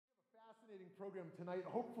program tonight,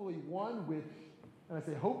 hopefully one which, and I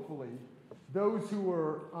say hopefully, those who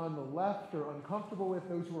are on the left are uncomfortable with,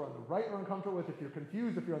 those who are on the right are uncomfortable with. If you're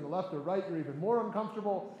confused, if you're on the left or right, you're even more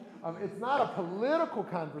uncomfortable. It's not a political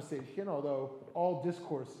conversation, although all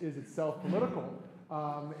discourse is itself political.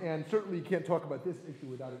 And certainly you can't talk about this issue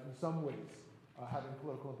without it in some ways having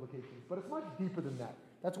political implications. But it's much deeper than that.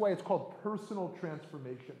 That's why it's called personal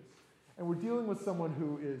transformations. And we're dealing with someone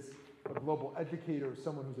who is a global educator,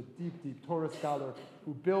 someone who's a deep, deep Torah scholar,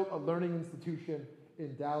 who built a learning institution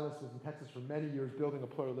in Dallas, was in Texas for many years, building a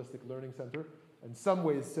pluralistic learning center, in some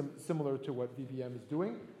ways similar to what VBM is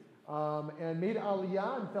doing, and made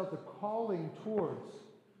Aliyah and felt a calling towards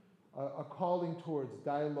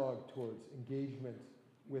dialogue, towards engagement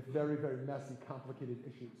with very, very messy, complicated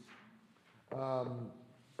issues.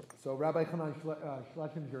 So Rabbi Hanan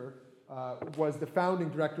Schlesinger was the founding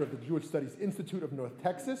director of the Jewish Studies Institute of North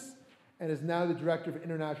Texas, and is now the director of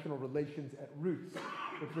international relations at Roots,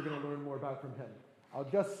 which we're going to learn more about from him. I'll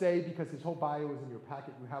just say, because his whole bio is in your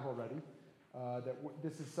packet, you have already, that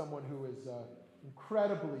this is someone who is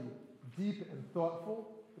incredibly deep and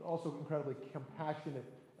thoughtful, but also incredibly compassionate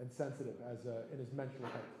and sensitive in his mental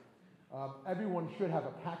health. Everyone should have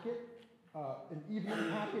a packet, an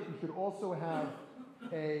evening packet. You should also have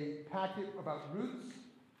a packet about Roots,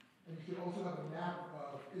 and you should also have a map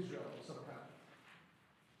of Israel of some kind.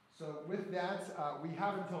 So with that, we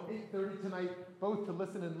have until 8:30 tonight, both to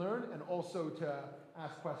listen and learn, and also to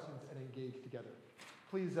ask questions and engage together.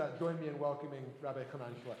 Please join me in welcoming Rabbi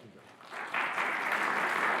Hanan Schlesinger.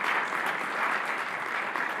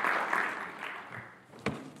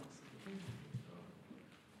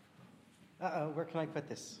 Where can I put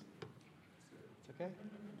this? It's okay?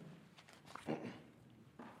 Thank you.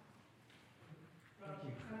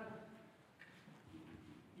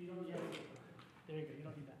 You don't need it. There you go. You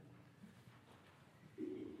don't need that.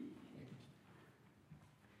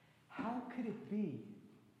 How could it be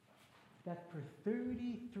that for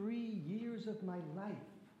 33 years of my life,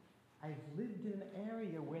 I've lived in an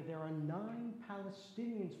area where there are 9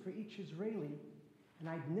 Palestinians for each Israeli, and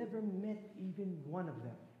I've never met even one of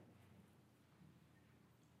them?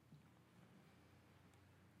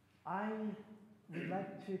 I would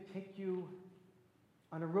like to take you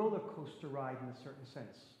on a roller coaster ride in a certain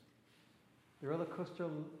sense. The roller coaster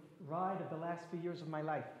ride of the last few years of my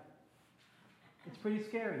life. It's pretty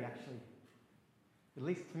scary, actually, at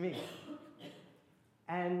least to me.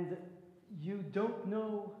 And you don't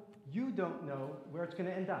know where it's going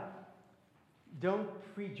to end up. Don't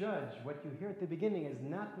prejudge. What you hear at the beginning is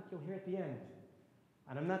not what you'll hear at the end.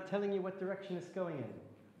 And I'm not telling you what direction it's going in.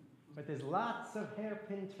 But there's lots of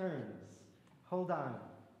hairpin turns. Hold on.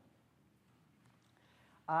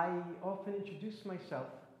 I often introduce myself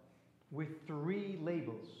with 3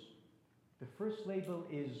 labels. The first label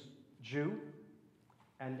is Jew,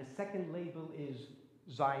 and the second label is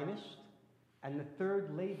Zionist, and the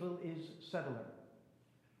third label is settler.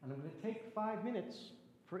 And I'm going to take 5 minutes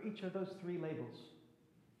for each of those 3 labels.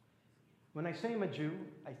 When I say I'm a Jew,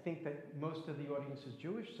 I think that most of the audience is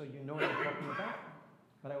Jewish, so you know what I'm talking about,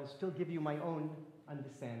 but I will still give you my own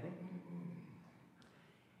understanding.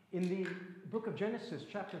 In the book of Genesis,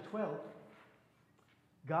 chapter 12,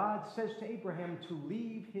 God says to Abraham to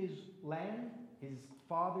leave his land, his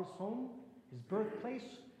father's home, his birthplace,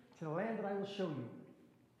 to the land that I will show you.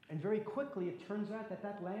 And very quickly it turns out that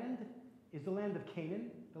that land is the land of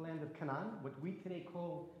Canaan, the land of Canaan, what we today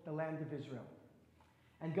call the land of Israel.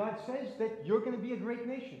 And God says that you're going to be a great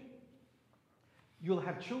nation. You'll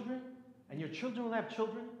have children, and your children will have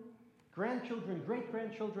children, grandchildren,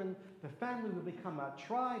 great-grandchildren. The family will become a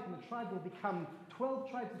tribe, and the tribe will become 12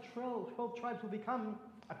 tribes. The 12 tribes will become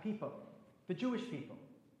a people, the Jewish people.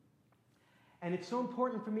 And it's so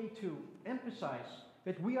important for me to emphasize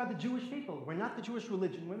that we are the Jewish people. We're not the Jewish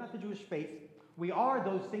religion. We're not the Jewish faith. We are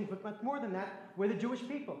those things, but much more than that, we're the Jewish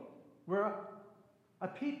people. We're a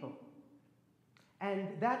people. And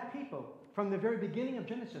that people, from the very beginning of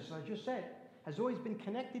Genesis, as I just said, has always been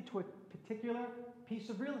connected to a particular piece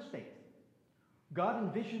of real estate. God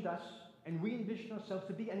envisioned us, and we envisioned ourselves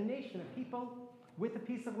to be a nation, a people with a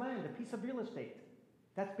piece of land, a piece of real estate.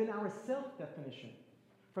 That's been our self-definition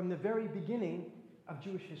from the very beginning of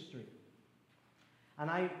Jewish history. And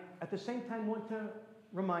I, at the same time, want to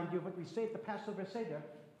remind you of what we say at the Passover Seder,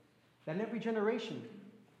 that in every generation,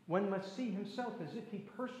 one must see himself as if he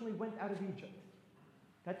personally went out of Egypt.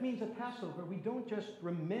 That means at Passover, we don't just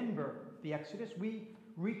remember the Exodus, we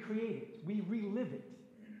recreate it, we relive it.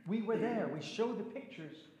 We were there, we show the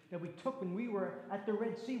pictures that we took when we were at the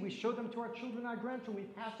Red Sea. We show them to our children, our grandchildren.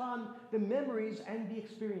 We pass on the memories and the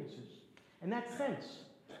experiences. And that sense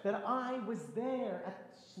that I was there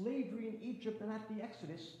at slavery in Egypt and at the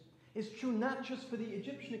Exodus is true not just for the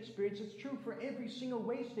Egyptian experience, it's true for every single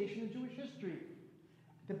way station in Jewish history.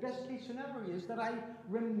 The best case scenario is that I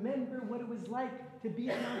remember what it was like to be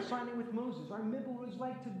at Mount Sinai with Moses. I remember what it was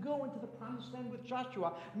like to go into the Promised Land with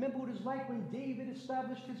Joshua. I remember what it was like when David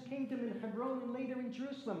established his kingdom in Hebron and later in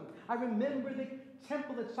Jerusalem. I remember the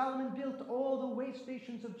temple that Solomon built, all the way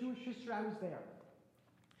stations of Jewish history. I was there.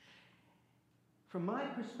 From my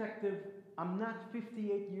perspective, I'm not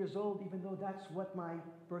 58 years old, even though that's what my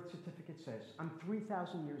birth certificate says. I'm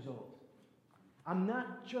 3,000 years old. I'm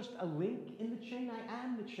not just a link in the chain, I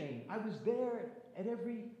am the chain. I was there at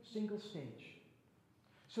every single stage.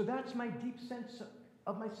 So that's my deep sense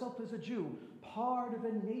of myself as a Jew. Part of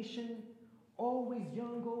a nation, always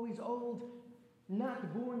young, always old,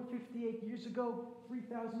 not born 58 years ago,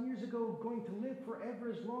 3,000 years ago, going to live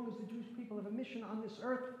forever as long as the Jewish people have a mission on this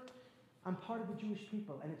earth. I'm part of the Jewish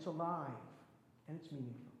people, and it's alive, and it's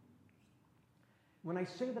meaningful. When I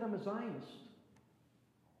say that I'm a Zionist,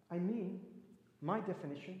 I mean my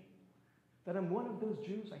definition, that I'm one of those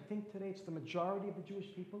Jews, I think today it's the majority of the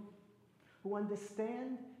Jewish people, who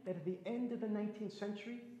understand that at the end of the 19th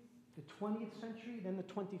century, the 20th century, then the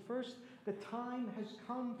 21st, the time has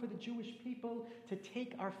come for the Jewish people to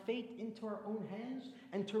take our fate into our own hands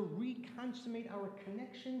and to reconsummate our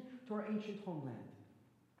connection to our ancient homeland.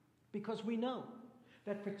 Because we know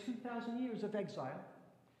that for 2,000 years of exile,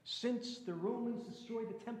 since the Romans destroyed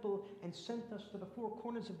the temple and sent us to the four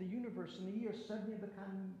corners of the universe in the year 70 of the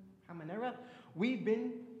Common Era, we've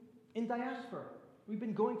been in diaspora. We've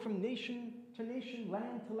been going from nation to nation,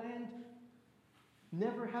 land to land,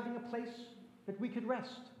 never having a place that we could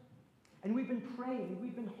rest. And we've been praying,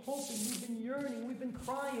 we've been hoping, we've been yearning, we've been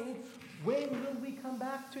crying, when will we come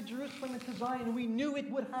back to Jerusalem and to Zion? We knew it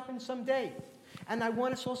would happen someday. And I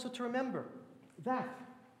want us also to remember that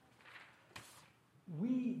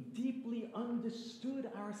we deeply understood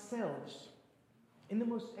ourselves in the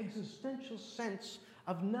most existential sense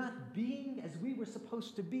of not being as we were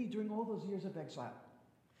supposed to be during all those years of exile.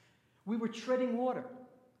 We were treading water.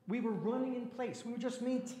 We were running in place. We were just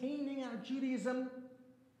maintaining our Judaism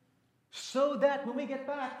so that when we get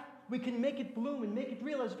back, we can make it bloom and make it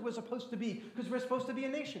real as it was supposed to be, because we're supposed to be a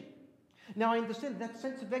nation. Now, I understand that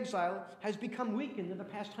sense of exile has become weakened in the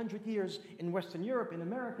past 100 years in Western Europe, in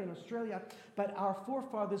America, in Australia, but our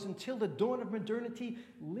forefathers, until the dawn of modernity,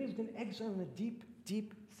 lived in exile in a deep,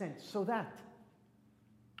 deep sense. So that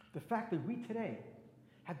the fact that we today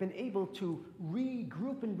have been able to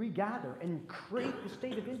regroup and regather and create the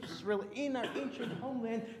state of Israel in our ancient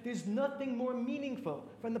homeland, there's nothing more meaningful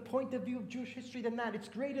from the point of view of Jewish history than that. It's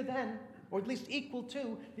greater than, or at least equal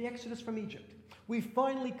to, the Exodus from Egypt. We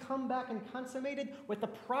finally come back and consummated what the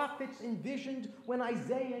prophets envisioned when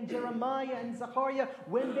Isaiah and Jeremiah and Zechariah,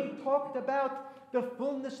 when they talked about the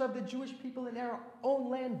fullness of the Jewish people in their own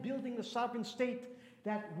land, building the sovereign state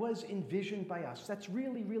that was envisioned by us. That's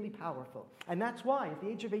really, really powerful. And that's why, at the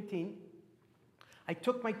age of 18, I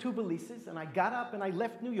took my two valises and I got up and I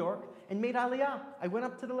left New York and made Aliyah. I went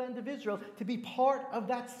up to the land of Israel to be part of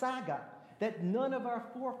that saga that none of our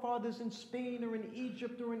forefathers in Spain or in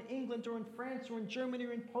Egypt or in England or in France or in Germany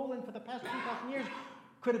or in Poland for the past 2,000 years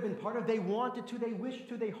could have been part of. They wanted to, they wished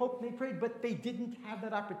to, they hoped, they prayed, but they didn't have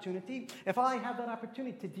that opportunity. If I have that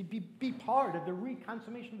opportunity to be part of the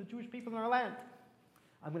reconsummation of the Jewish people in our land,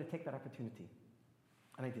 I'm going to take that opportunity.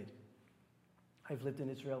 And I did. I've lived in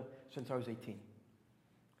Israel since I was 18.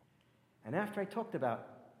 And after I talked about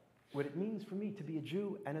what it means for me to be a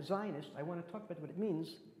Jew and a Zionist, I want to talk about what it means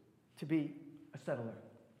to be a settler.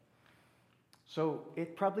 So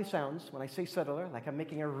it probably sounds, when I say settler, like I'm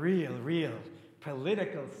making a real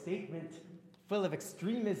political statement full of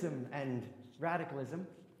extremism and radicalism.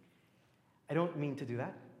 I don't mean to do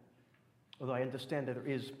that, although I understand that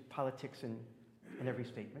there is politics in every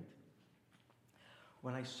statement.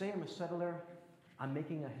 When I say I'm a settler, I'm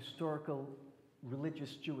making a historical,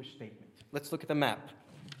 religious Jewish statement. Let's look at the map.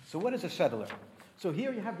 So what is a settler? So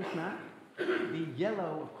here you have this map. The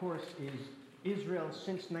yellow, of course, is Israel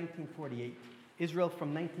since 1948. Israel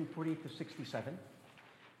from 1948 to 67.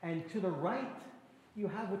 And to the right, you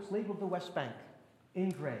have what's labeled the West Bank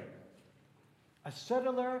in gray. A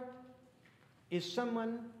settler is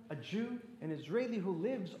someone, a Jew, an Israeli who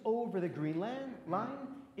lives over the green line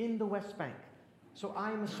in the West Bank. So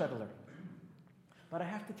I am a settler. But I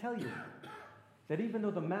have to tell you that even though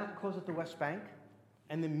the map calls it the West Bank,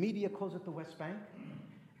 and the media calls it the West Bank,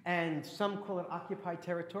 and some call it occupied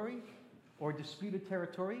territory, or disputed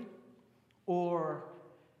territory, or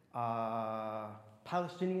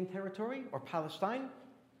Palestinian territory, or Palestine,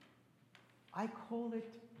 I call it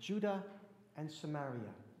Judah and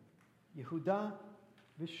Samaria. Yehuda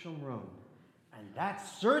v'Shomron. And that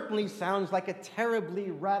certainly sounds like a terribly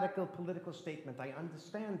radical political statement. I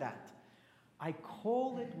understand that. I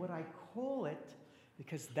call it what I call it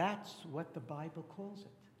because that's what the Bible calls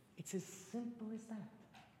it. It's as simple as that.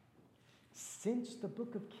 Since the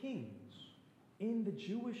book of Kings, in the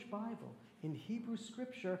Jewish Bible, in Hebrew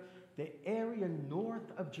scripture, the area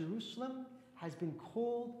north of Jerusalem has been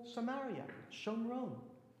called Samaria, Shomron.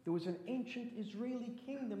 There was an ancient Israeli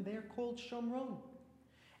kingdom there called Shomron.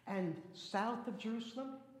 And south of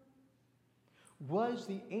Jerusalem was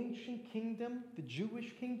the ancient kingdom, the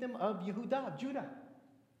Jewish kingdom of Yehudah, Judah,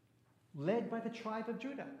 led by the tribe of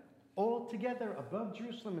Judah. All together above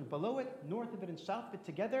Jerusalem and below it, north of it and south of it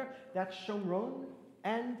together, that's Shomron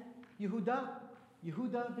and Yehudah.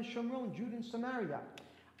 Yehudah, the Shomron, Judah and Samaria.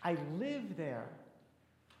 I live there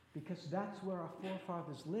because that's where our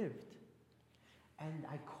forefathers lived. And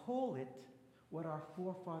I call it what our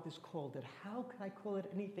forefathers called it. How could I call it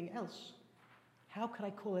anything else? How could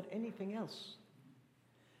I call it anything else?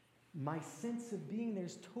 My sense of being there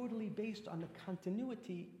is totally based on the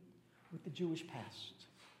continuity with the Jewish past.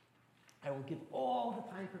 I will give all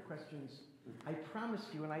the time for questions. I promise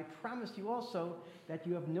you, and I promise you also that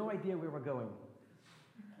you have no idea where we're going.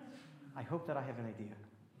 I hope that I have an idea.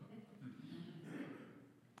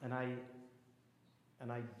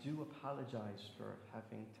 And I do apologize for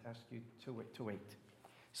having to ask you to wait.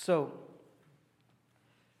 So,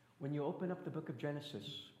 when you open up the book of Genesis,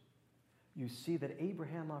 you see that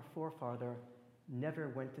Abraham, our forefather, never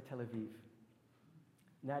went to Tel Aviv.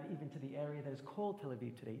 Not even to the area that is called Tel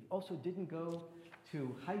Aviv today. He also didn't go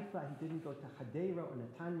to Haifa. He didn't go to Hadera or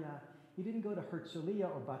Netanya. He didn't go to Herzliya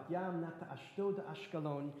or Bat Yam, not to Ashdod or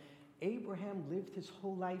Ashkelon. Abraham lived his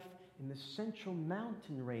whole life in the central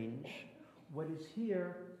mountain range, what is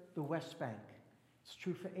here the West Bank. It's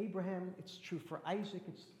true for Abraham, it's true for Isaac,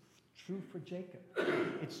 it's true for Jacob.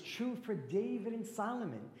 It's true for David and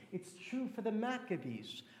Solomon. It's true for the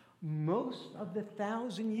Maccabees. Most of the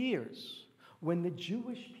 1,000 years when the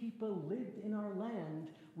Jewish people lived in our land,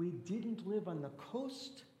 we didn't live on the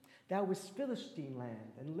coast. That was Philistine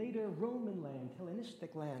land, and later Roman land,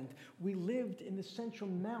 Hellenistic land. We lived in the central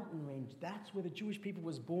mountain range. That's where the Jewish people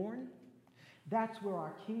was born. That's where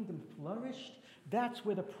our kingdom flourished. That's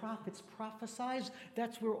where the prophets prophesied.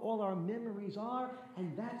 That's where all our memories are.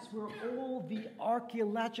 And that's where all the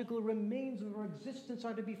archaeological remains of our existence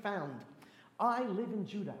are to be found. I live in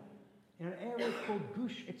Judah, in an area called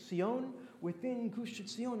Gush Etzion. Within Gush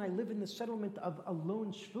Etzion, I live in the settlement of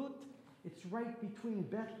Alon Shvut. It's right between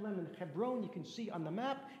Bethlehem and Hebron. You can see on the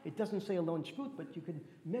map, it doesn't say Alon Shvut, but you can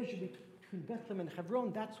measure between Bethlehem and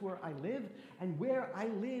Hebron. That's where I live. And where I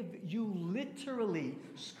live, you literally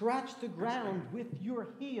scratch the ground with your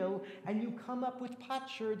heel and you come up with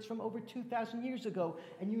potsherds from over 2,000 years ago.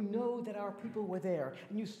 And you know that our people were there.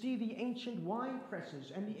 And you see the ancient wine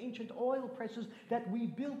presses and the ancient oil presses that we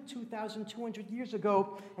built 2,200 years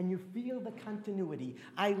ago. And you feel the continuity.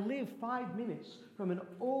 I live 5 minutes from an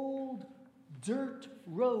old dirt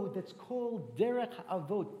road that's called Derech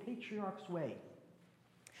Avot, Patriarch's Way.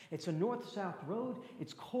 It's a north-south road.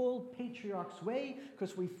 It's called Patriarch's Way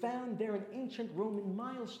because we found there an ancient Roman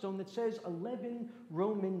milestone that says 11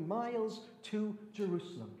 Roman miles to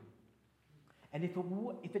Jerusalem. And if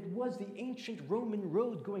it was the ancient Roman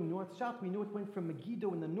road going north-south, we know it went from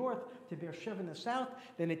Megiddo in the north to Beersheba in the south,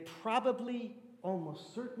 then it probably,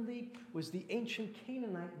 almost certainly, was the ancient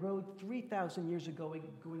Canaanite road 3,000 years ago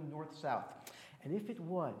going north-south. And if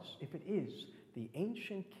it is, the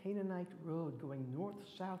ancient Canaanite road going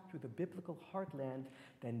north-south through the biblical heartland,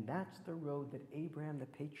 then that's the road that Abraham the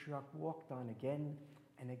patriarch walked on again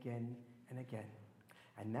and again and again.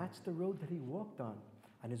 And that's the road that he walked on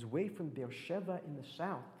his way from Beersheba in the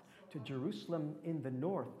south to Jerusalem in the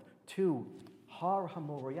north to Har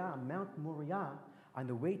HaMoriah, Mount Moriah, on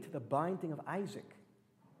the way to the binding of Isaac,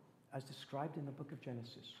 as described in the book of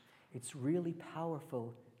Genesis. It's really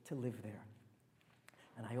powerful to live there.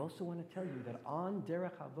 And I also want to tell you that on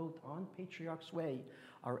Derech Avot, on Patriarch's Way,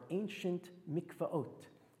 are ancient mikvaot,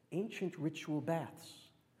 ancient ritual baths,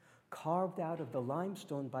 carved out of the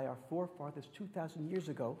limestone by our forefathers 2,000 years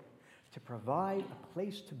ago to provide a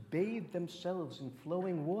place to bathe themselves in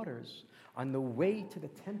flowing waters on the way to the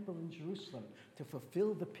temple in Jerusalem to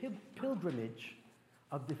fulfill the pilgrimage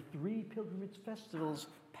of the 3 pilgrimage festivals,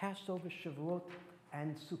 Passover, Shavuot,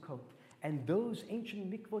 and Sukkot. And those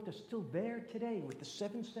ancient mikvot are still there today with the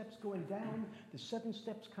 7 steps going down, the 7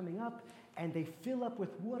 steps coming up, and they fill up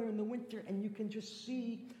with water in the winter, and you can just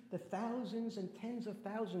see the thousands and tens of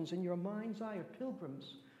thousands in your mind's eye of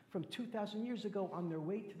pilgrims from 2,000 years ago on their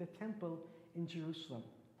way to the temple in Jerusalem.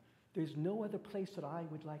 There's no other place that I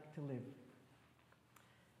would like to live.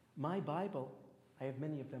 My Bible I have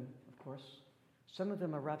many of them, of course. Some of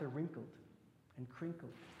them are rather wrinkled and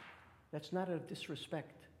crinkled. That's not out of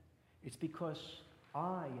disrespect. It's because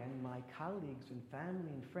I and my colleagues and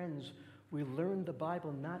family and friends, we learn the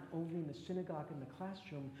Bible not only in the synagogue and the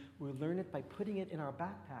classroom, we learn it by putting it in our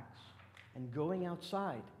backpacks and going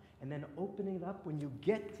outside and then opening it up. When you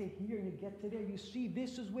get to here and you get to there, you see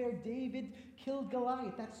this is where David killed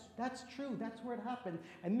Goliath. That's true. That's where it happened.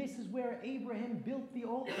 And this is where Abraham built the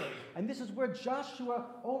altar. And this is where Joshua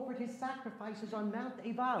offered his sacrifices on Mount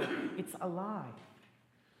Ebal. It's alive.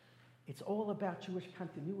 It's all about Jewish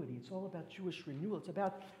continuity. It's all about Jewish renewal. It's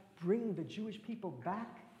about bringing the Jewish people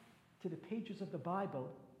back to the pages of the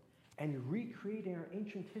Bible and recreating our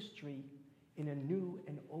ancient history in a new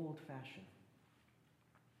and old fashion.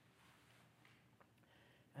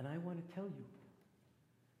 And I want to tell you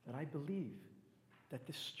that I believe that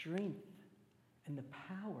the strength and the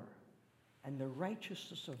power and the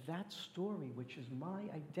righteousness of that story, which is my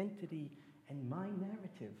identity and my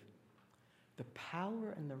narrative, the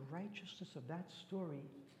power and the righteousness of that story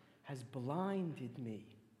has blinded me,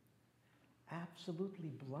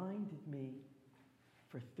 absolutely blinded me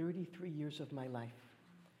for 33 years of my life.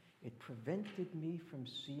 It prevented me from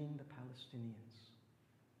seeing the Palestinians.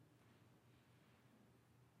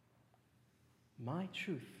 My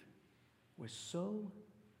truth was so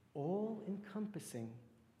all-encompassing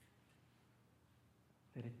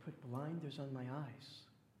that it put blinders on my eyes,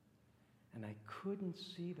 and I couldn't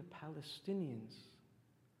see the Palestinians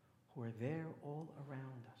who are there all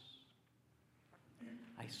around us.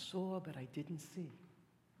 I saw, but I didn't see.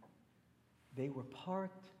 They were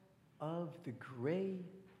part of the gray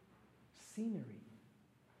scenery,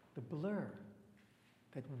 the blur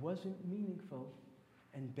that wasn't meaningful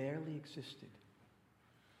and barely existed.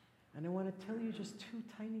 And I want to tell you just two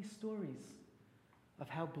tiny stories of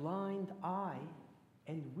how blind I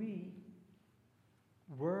and we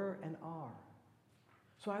were and are.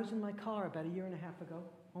 So I was in my car about 1.5 years ago,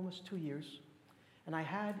 almost 2 years, and I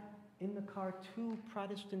had in the car 2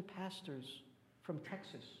 Protestant pastors from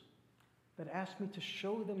Texas that asked me to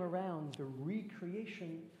show them around the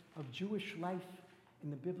recreation of Jewish life in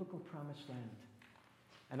the biblical Promised Land.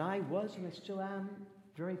 And I was, and I still am,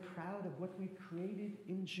 very proud of what we created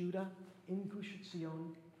in Judah, in Gush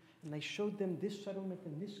Etzion. And I showed them this settlement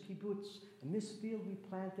and this kibbutz and this field we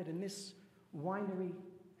planted and this winery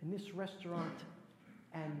and this restaurant.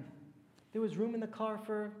 And there was room in the car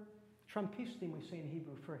for Trumpistim, we say in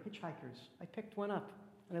Hebrew, for hitchhikers. I picked one up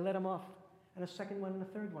and I let him off, and a second one and a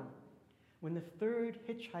third one. When the third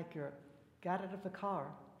hitchhiker got out of the car,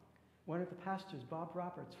 one of the pastors, Bob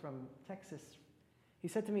Roberts from Texas, he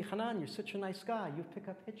said to me, "Hanan, you're such a nice guy. You pick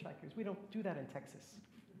up hitchhikers. We don't do that in Texas."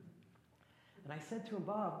 And I said to him,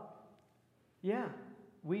 "Bob, yeah,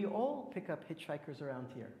 we all pick up hitchhikers around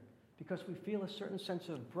here because we feel a certain sense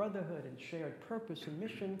of brotherhood and shared purpose and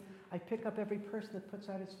mission. I pick up every person that puts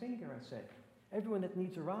out his finger," I said. "Everyone that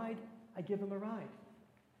needs a ride, I give him a ride."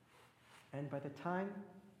 And by the time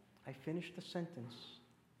I finished the sentence,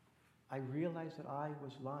 I realized that I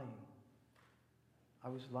was lying. I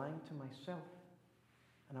was lying to myself,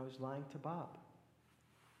 and I was lying to Bob.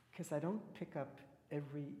 Because I don't pick up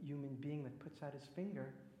every human being that puts out his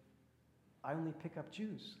finger. I only pick up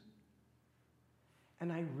Jews.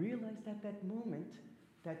 And I realized at that moment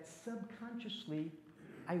that subconsciously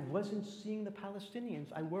I wasn't seeing the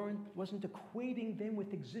Palestinians. I wasn't equating them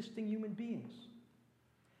with existing human beings.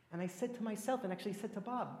 And I said to myself, and actually said to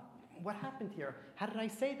Bob, "What happened here? How did I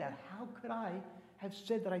say that? How could I have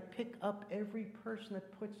said that I pick up every person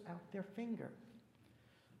that puts out their finger?"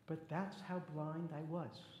 But that's how blind I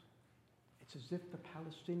was. It's as if the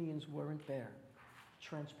Palestinians weren't there,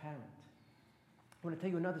 transparent. I want to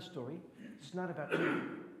tell you another story. It's not about me.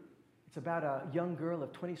 It's about a young girl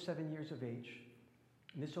of 27 years of age.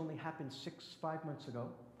 And this only happened 5 months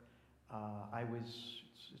ago.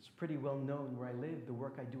 It's pretty well known where I live, the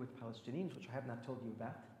work I do with Palestinians, which I have not told you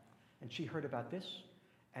about. And she heard about this,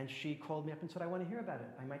 and she called me up and said, "I want to hear about it.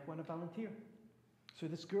 I might want to volunteer." So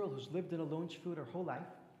this girl who's lived in a lone shvut her whole life,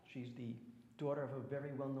 she's the daughter of a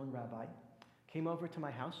very well-known rabbi, came over to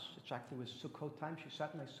my house. It was Sukkot time. She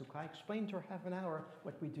sat in my sukkah. I explained to her half an hour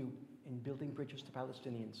what we do in building bridges to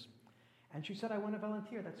Palestinians. And she said, "I want to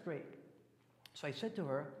volunteer." That's great. So I said to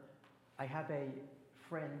her, "I have a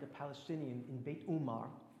friend, a Palestinian in Beit Umar,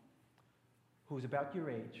 who's about your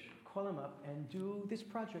age. Call him up and do this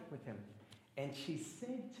project with him." And she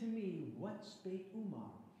said to me, "What's Beit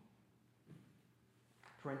Umar?"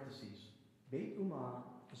 Parentheses. Beit Umar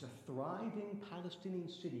is a thriving Palestinian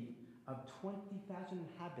city of 20,000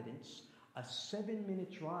 inhabitants, a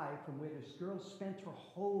 7-minute drive from where this girl spent her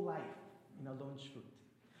whole life in a lone shvut.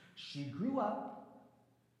 She grew up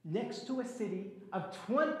next to a city of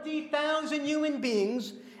 20,000 human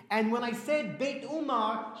beings. And when I said Beit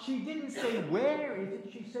Umar, she didn't say, where is it?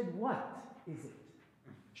 She said, what is it?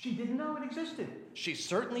 She didn't know it existed. She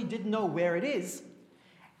certainly didn't know where it is.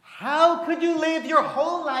 How could you live your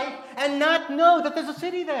whole life and not know that there's a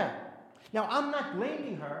city there? Now, I'm not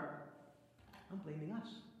blaming her. I'm blaming us.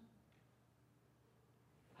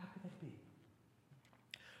 How could that be?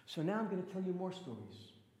 So now I'm going to tell you more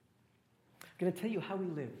stories. I'm going to tell you how we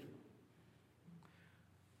live.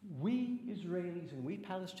 We Israelis and we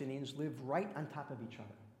Palestinians live right on top of each other.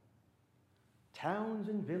 Towns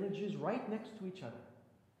and villages right next to each other.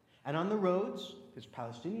 And on the roads, there's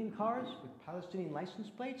Palestinian cars with Palestinian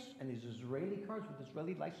license plates, and there's Israeli cars with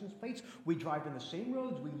Israeli license plates. We drive on the same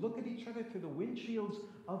roads. We look at each other through the windshields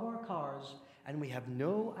of our cars, and we have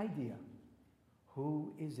no idea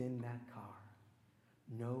who is in that car.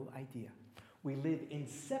 No idea. We live in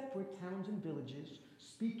separate towns and villages,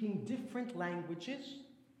 speaking different languages,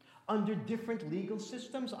 under different legal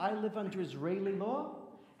systems. I live under Israeli law,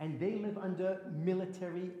 and they live under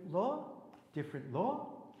military law, different law.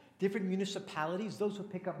 Different municipalities, those who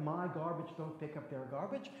pick up my garbage don't pick up their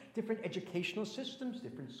garbage. Different educational systems,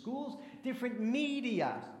 different schools, different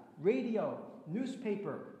media, radio,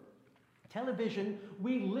 newspaper, television.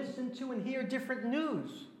 We listen to and hear different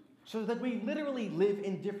news so that we literally live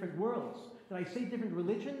in different worlds. When I say different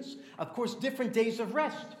religions, of course, different days of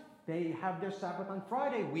rest. They have their Sabbath on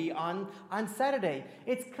Friday, we on Saturday.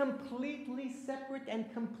 It's completely separate and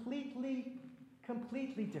completely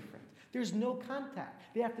different. There's no contact.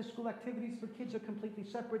 The after-school activities for kids are completely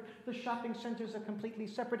separate. The shopping centers are completely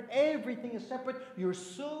separate. Everything is separate. You're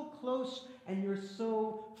so close and you're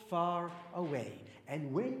so far away.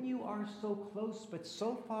 And when you are so close but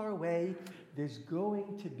so far away, there's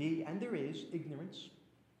going to be, and there is, ignorance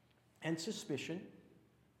and suspicion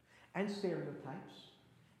and stereotypes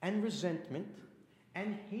and resentment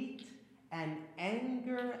and hate and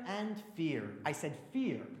anger and fear. I said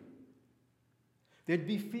fear. There'd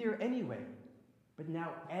be fear anyway, but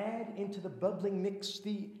now add into the bubbling mix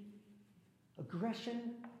the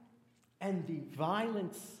aggression and the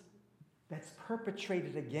violence that's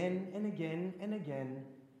perpetrated again and again and again,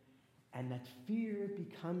 and that fear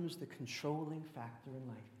becomes the controlling factor in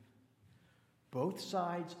life. Both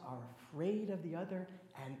sides are afraid of the other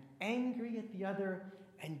and angry at the other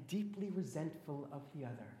and deeply resentful of the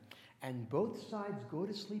other. And both sides go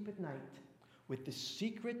to sleep at night with the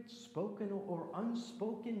secret, spoken or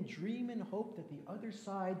unspoken dream and hope that the other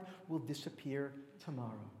side will disappear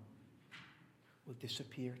tomorrow. Will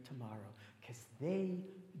disappear tomorrow, because they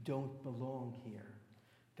don't belong here.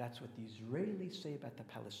 That's what the Israelis say about the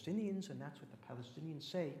Palestinians, and that's what the Palestinians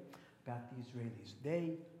say about the Israelis.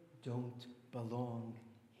 They don't belong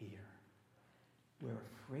here. We're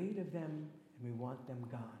afraid of them, and we want them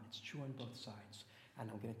gone. It's true on both sides. And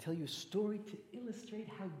I'm going to tell you a story to illustrate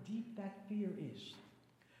how deep that fear is.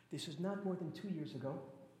 This is not more than 2 years ago.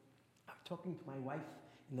 I was talking to my wife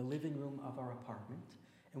in the living room of our apartment,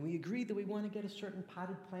 and we agreed that we want to get a certain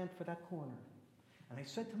potted plant for that corner. And I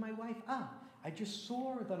said to my wife, I just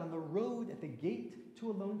saw that on the road at the gate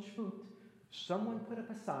to Alon Shvut, someone put up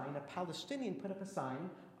a sign, a Palestinian put up a sign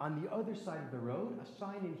on the other side of the road, a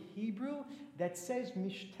sign in Hebrew that says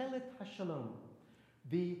Mishtelet HaShalom,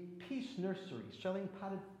 the Peace Nursery, selling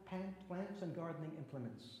potted plants and gardening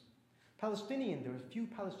implements. Palestinian, there are a few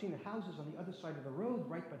Palestinian houses on the other side of the road,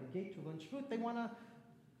 right by the gate to Alon Shvut. They want to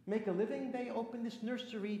make a living. They open this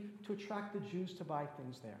nursery to attract the Jews to buy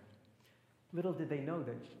things there. Little did they know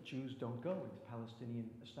that Jews don't go into Palestinian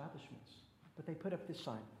establishments, but they put up this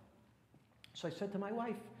sign. So I said to my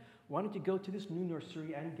wife, why don't you go to this new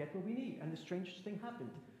nursery and get what we need? And the strangest thing happened.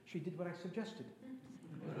 She did what I suggested.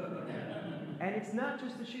 And it's not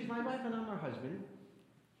just that she's my wife and I'm her husband,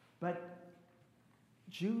 but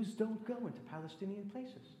Jews don't go into Palestinian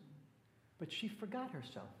places. But she forgot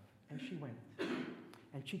herself, and she went.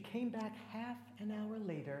 And she came back half an hour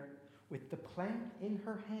later with the plant in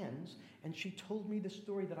her hands, and she told me the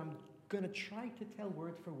story that I'm going to try to tell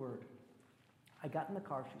word for word. I got in the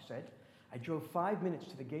car, she said. I drove 5 minutes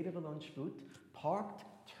to the gate of Alon Shvut, parked,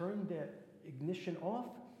 turned the ignition off,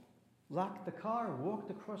 locked the car,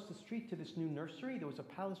 walked across the street to this new nursery. There was a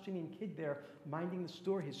Palestinian kid there minding the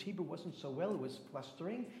store. His Hebrew wasn't so well. It was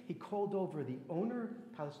flustering. He called over the owner,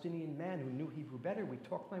 Palestinian man who knew Hebrew better. We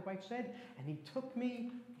talked, my wife said, and he took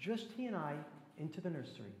me, just he and I, into the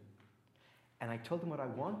nursery. And I told him what I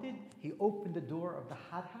wanted. He opened the door of the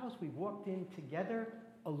hothouse. We walked in together,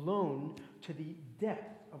 alone, to the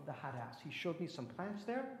depth of the hothouse. He showed me some plants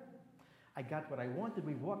there. I got what I wanted.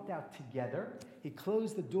 We walked out together. He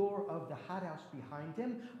closed the door of the hot house behind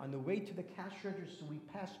him. On the way to the cash register, we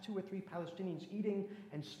passed 2 or 3 Palestinians eating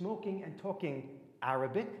and smoking and talking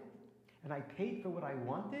Arabic. And I paid for what I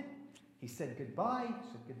wanted. He said goodbye,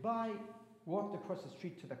 walked across the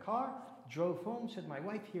street to the car, drove home, said, my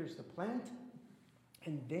wife, here's the plant.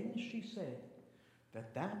 And then she said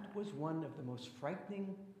that was one of the most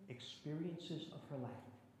frightening experiences of her life.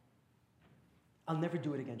 I'll never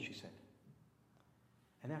do it again, she said.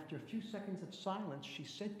 And after a few seconds of silence, she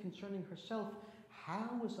said concerning herself, how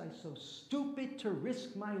was I so stupid to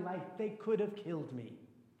risk my life? They could have killed me.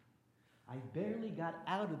 I barely got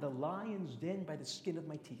out of the lion's den by the skin of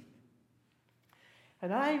my teeth.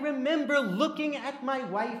 And I remember looking at my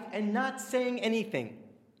wife and not saying anything.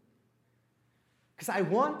 Because I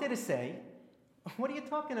wanted to say, what are you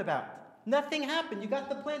talking about? Nothing happened. You got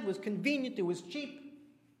the plant. It was convenient. It was cheap.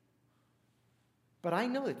 But I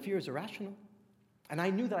know that fear is irrational. And I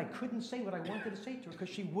knew that I couldn't say what I wanted to say to her because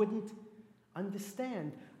she wouldn't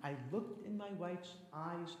understand. I looked in my wife's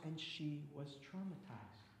eyes and she was traumatized.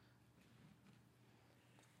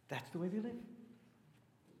 That's the way we live.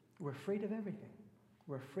 We're afraid of everything.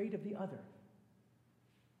 We're afraid of the other.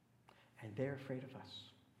 And they're afraid of us.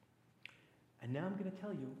 And now I'm going to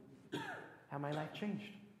tell you how my life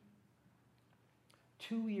changed.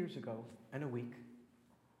 2 years ago and a week,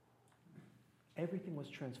 everything was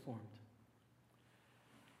transformed.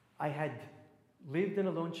 I had lived in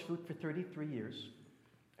a lone shvut for 33 years,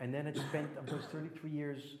 and then had spent of those 33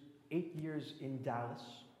 years, 8 years in Dallas,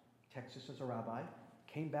 Texas as a rabbi.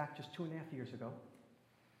 Came back just 2.5 years ago.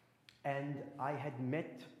 And I had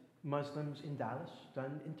met Muslims in Dallas,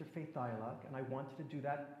 done interfaith dialogue, and I wanted to do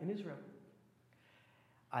that in Israel.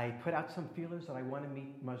 I put out some feelers that I want to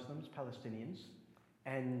meet Muslims, Palestinians,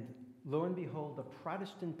 and lo and behold, a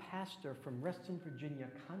Protestant pastor from Reston, Virginia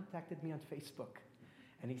contacted me on Facebook.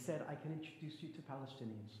 And he said, I can introduce you to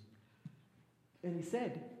Palestinians. And he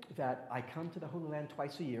said that I come to the Holy Land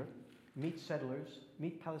twice a year, meet settlers,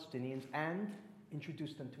 meet Palestinians, and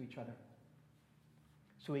introduce them to each other.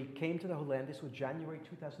 So he came to the Holy Land. This was January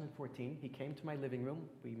 2014. He came to my living room.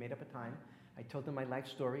 We made up a time. I told him my life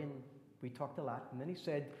story, and we talked a lot. And then he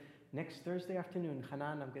said, next Thursday afternoon,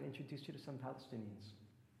 Hanan, I'm going to introduce you to some Palestinians.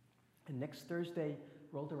 And next Thursday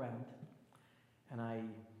rolled around, and I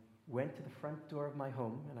went to the front door of my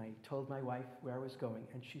home, and I told my wife where I was going,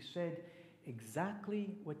 and she said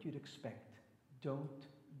exactly what you'd expect. Don't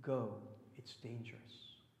go. It's dangerous.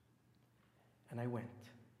 And I went,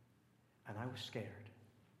 and I was scared.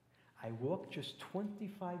 I walked just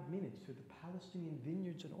 25 minutes through the Palestinian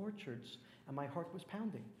vineyards and orchards, and my heart was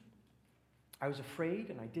pounding. I was afraid,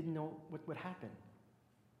 and I didn't know what would happen.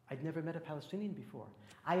 I'd never met a Palestinian before.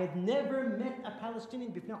 I had never met a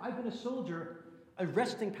Palestinian before. Now, I've been a soldier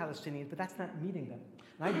arresting Palestinians, but that's not meeting them.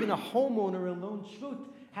 And I've been a homeowner, a lone shvut,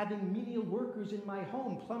 having menial workers in my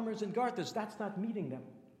home, plumbers and gardeners. That's not meeting them.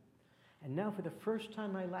 And now, for the first time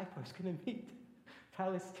in my life, I was going to meet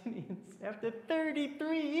Palestinians after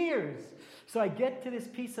 33 years. So I get to this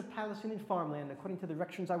piece of Palestinian farmland, according to the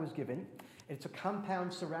directions I was given. It's a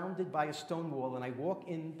compound surrounded by a stone wall, and I walk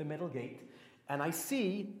in the metal gate, and I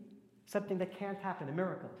see something that can't happen, a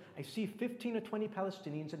miracle. I see 15 or 20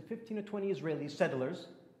 Palestinians and 15 or 20 Israeli settlers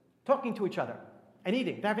talking to each other and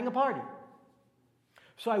eating. They're having a party.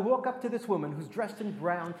 So I walk up to this woman who's dressed in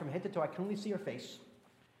brown from head to toe. I can only see her face.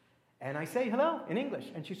 And I say hello in English.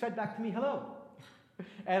 And she said back to me, hello.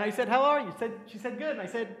 And I said, how are you? She said, good. And I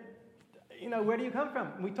said, where do you come from?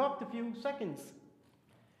 And we talked a few seconds.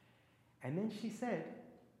 And then she said,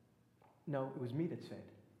 no, it was me that said.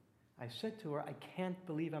 I said to her, I can't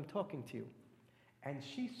believe I'm talking to you. And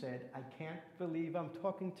she said, I can't believe I'm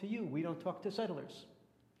talking to you. We don't talk to settlers.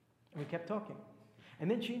 And we kept talking. And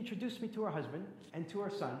then she introduced me to her husband and to her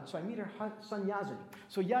son. So I meet her son, Yazin.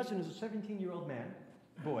 So Yazin is a 17-year-old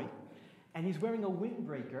boy, and he's wearing a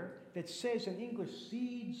windbreaker that says in English,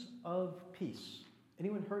 Seeds of Peace.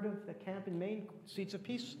 Anyone heard of the camp in Maine, Seeds of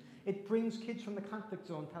Peace? It brings kids from the conflict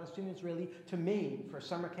zone, Palestinian, Israeli, to Maine for a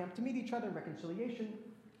summer camp to meet each other, reconciliation,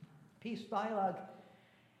 peace, dialogue.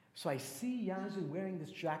 So I see Yazin wearing this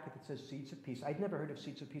jacket that says Seeds of Peace. I'd never heard of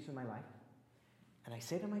Seeds of Peace in my life. And I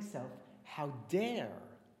say to myself, how dare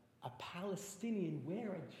a Palestinian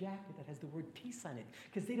wear a jacket that has the word peace on it?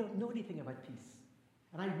 Because they don't know anything about peace.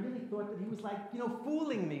 And I really thought that he was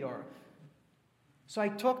fooling me. So I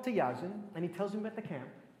talked to Yazin, and he tells me about the camp.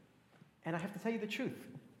 And I have to tell you the truth.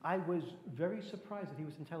 I was very surprised that he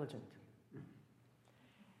was intelligent.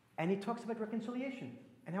 And he talks about reconciliation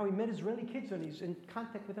and how he met Israeli kids and he's in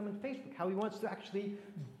contact with them on Facebook, how he wants to actually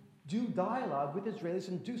do dialogue with Israelis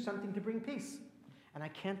and do something to bring peace. And I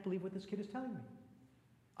can't believe what this kid is telling me.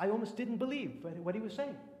 I almost didn't believe what he was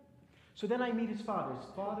saying. So then I meet his father. His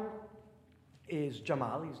father is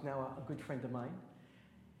Jamal. He's now a good friend of mine.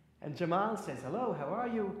 And Jamal says, hello, how are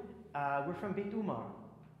you? We're from Beit Umar.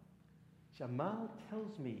 Jamal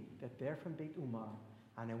tells me that they're from Beit Umar,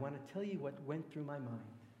 and I want to tell you what went through my mind.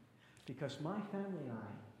 Because my family and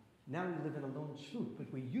I, now we live in Alon Shvut,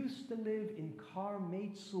 but we used to live in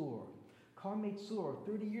Karmei Tzur. Karmei Tzur,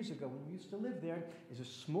 30 years ago, when we used to live there, is a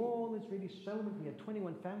small Israeli settlement. We had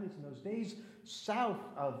 21 families in those days, south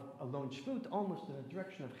of Alon Shvut, almost in the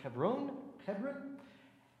direction of Hebron.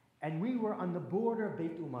 And we were on the border of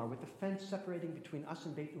Beit Umar, with the fence separating between us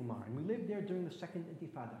and Beit Umar. And we lived there during the Second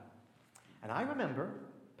Intifada. And I remember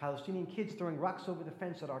Palestinian kids throwing rocks over the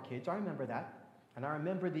fence at our kids. I remember that. And I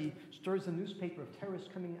remember the stories in the newspaper of terrorists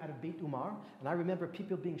coming out of Beit Umar. And I remember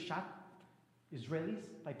people being shot, Israelis,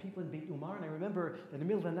 by people in Beit Umar. And I remember in the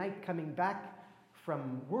middle of the night coming back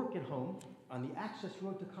from work at home on the access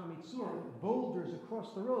road to Karmei Tzur, boulders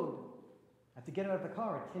across the road. I had to get out of the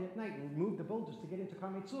car at 10 at night and move the boulders to get into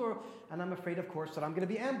Karmei Tzur. And I'm afraid, of course, that I'm going to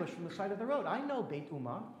be ambushed from the side of the road. I know Beit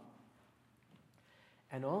Umar.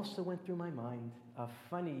 And also went through my mind a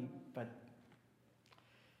funny but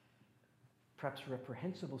perhaps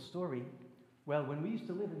reprehensible story. Well, when we used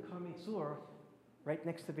to live in Karmei Tzur, right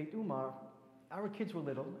next to Beit Umar, our kids were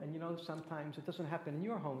little, and sometimes it doesn't happen in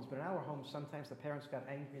your homes, but in our homes, sometimes the parents got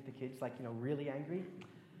angry at the kids, like, really angry.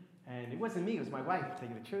 And it wasn't me, it was my wife, to tell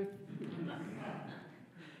you the truth.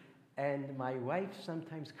 And my wife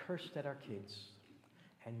sometimes cursed at our kids.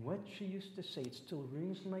 And what she used to say, it still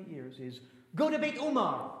rings in my ears, is, go to Beit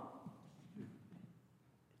Umar!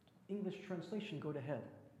 English translation, go to hell.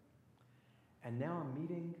 And now I'm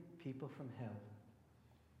meeting people from hell.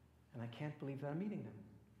 And I can't believe that I'm meeting them.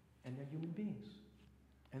 And they're human beings.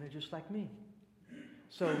 And they're just like me.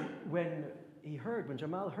 So when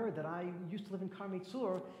Jamal heard that I used to live in Karmei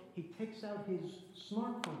Tzur, he takes out his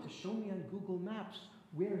smartphone to show me on Google Maps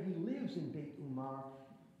where he lives in Beit Umar.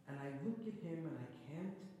 And I look at him and I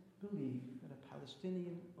can't believe that a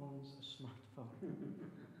Palestinian owns a smartphone.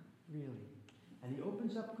 Really. And he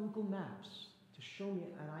opens up Google Maps to show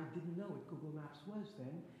me, and I didn't know what Google Maps was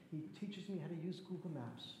then. He teaches me how to use Google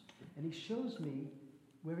Maps. And he shows me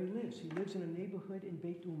where he lives. He lives in a neighborhood in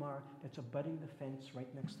Beit Umar that's abutting the fence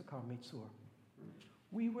right next to Karmei Tzur.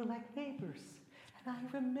 We were like neighbors. And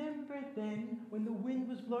I remember then, when the wind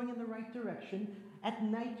was blowing in the right direction, at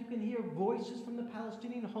night you can hear voices from the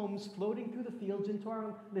Palestinian homes floating through the fields into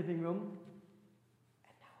our living room.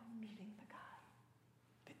 And now I'm meeting the guy,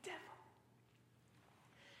 the devil.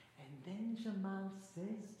 And then Jamal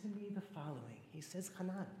says to me the following. He says,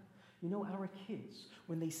 Hanan, our kids,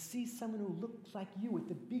 when they see someone who looks like you with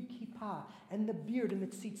the big kippah and the beard and the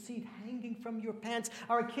tzitzit hanging from your pants,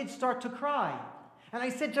 our kids start to cry. And I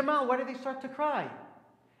said, Jamal, why do they start to cry? And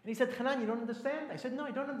he said, Hanan, you don't understand? I said, no,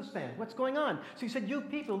 I don't understand. What's going on? So he said, you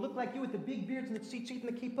people who look like you with the big beards and the tzitzit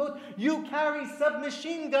and the kippot, you carry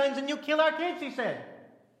submachine guns and you kill our kids, he said.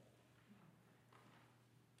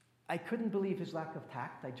 I couldn't believe his lack of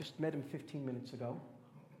tact. I just met him 15 minutes ago.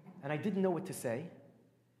 And I didn't know what to say.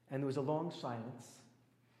 And there was a long silence.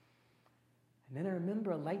 And then I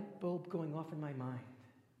remember a light bulb going off in my mind.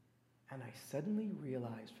 And I suddenly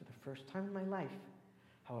realized for the first time in my life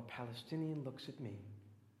how a Palestinian looks at me.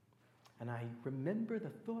 And I remember the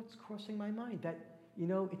thoughts crossing my mind that,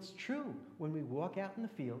 it's true. When we walk out in the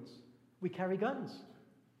fields, we carry guns.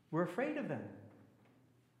 We're afraid of them.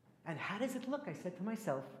 And how does it look, I said to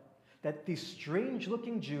myself, that these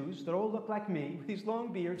strange-looking Jews that all look like me, with these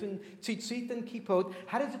long beards and tzitzit and kippot,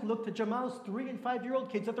 how does it look to Jamal's 3- and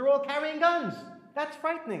 5-year-old kids that they're all carrying guns? That's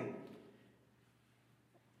frightening.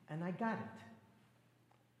 And I got it.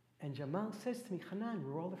 And Jamal says to me, Hanan,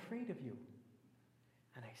 we're all afraid of you.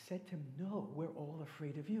 And I said to him, no, we're all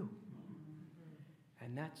afraid of you.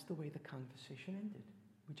 And that's the way the conversation ended.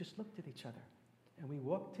 We just looked at each other. And we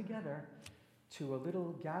walked together to a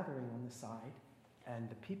little gathering on the side. And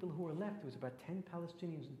the people who were left, there was about 10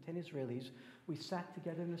 Palestinians and 10 Israelis, we sat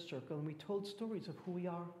together in a circle and we told stories of who we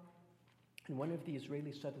are. And one of the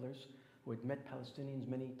Israeli settlers, who had met Palestinians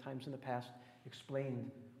many times in the past,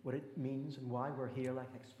 explained what it means and why we're here, like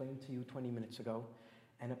I explained to you 20 minutes ago.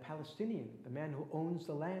 And a Palestinian, the man who owns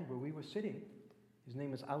the land where we were sitting, his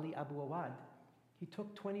name is Ali Abu Awad, he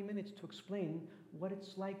took 20 minutes to explain what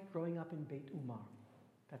it's like growing up in Beit Umar.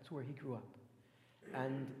 That's where he grew up.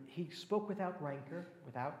 And he spoke without rancor,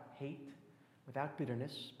 without hate, without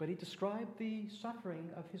bitterness, but he described the suffering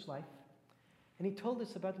of his life. And he told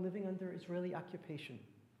us about living under Israeli occupation.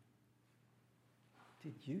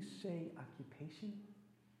 Did you say occupation?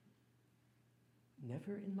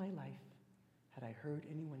 Never in my life had I heard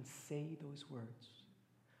anyone say those words.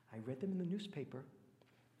 I read them in the newspaper,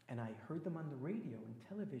 and I heard them on the radio and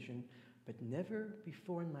television, but never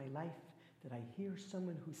before in my life did I hear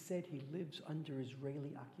someone who said he lives under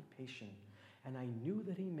Israeli occupation. And I knew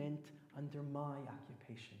that he meant under my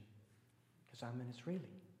occupation, because I'm an Israeli.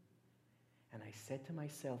 And I said to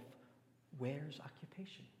myself, where's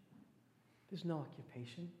occupation? There's no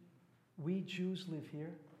occupation. We Jews live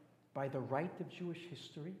here by the right of Jewish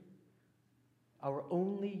history, our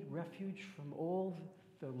only refuge from all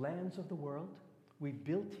the lands of the world. We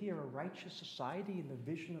built here a righteous society in the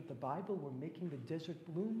vision of the Bible. We're making the desert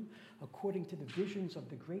bloom according to the visions of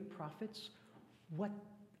the great prophets. What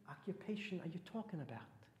occupation are you talking about?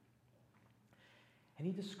 And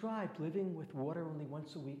he described living with water only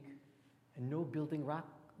once a week and no building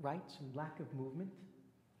rights and lack of movement,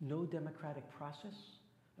 no democratic process,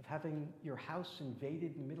 of having your house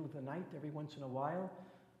invaded in the middle of the night every once in a while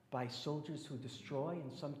by soldiers who destroy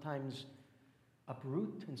and sometimes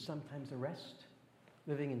uproot and sometimes arrest,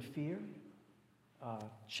 living in fear,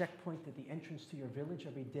 checkpoint at the entrance to your village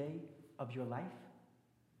every day of your life.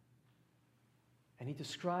 And he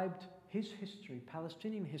described his history,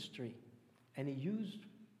 Palestinian history, and he used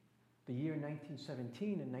the year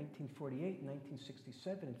 1917 and 1948 and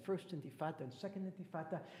 1967 and First Intifada and Second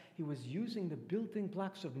Intifada. He was using the building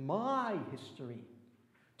blocks of my history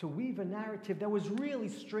to weave a narrative that was really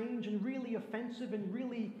strange and really offensive and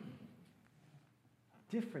really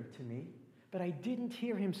different to me. But I didn't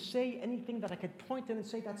hear him say anything that I could point at and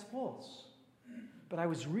say that's false. But I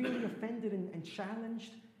was really offended and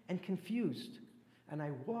challenged and confused. And I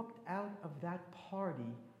walked out of that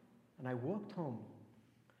party and I walked home.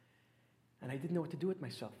 And I didn't know what to do with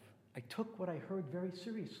myself. I took what I heard very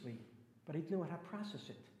seriously, but I didn't know how to process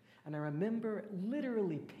it. And I remember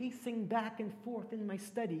literally pacing back and forth in my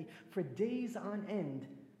study for days on end,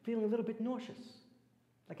 feeling a little bit nauseous.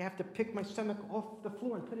 Like I have to pick my stomach off the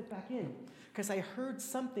floor and put it back in. Because I heard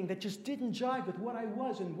something that just didn't jive with what I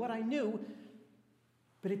was and what I knew.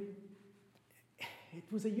 But it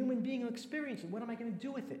was a human being experience, and what am I going to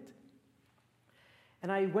do with it?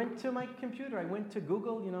 And I went to my computer, I went to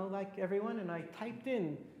Google, like everyone, and I typed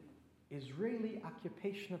in Israeli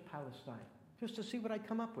occupation of Palestine, just to see what I'd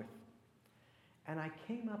come up with. And I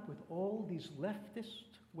came up with all these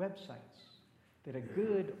leftist websites that a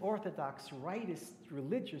good, orthodox, rightist,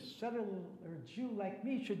 religious, settler Jew like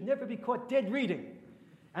me should never be caught dead reading.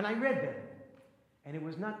 And I read them. And it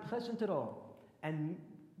was not pleasant at all. And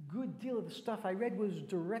a good deal of the stuff I read was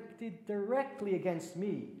directed directly against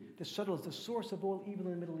me. The shuttle is the source of all evil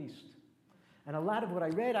in the Middle East. And a lot of what I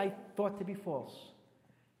read I thought to be false.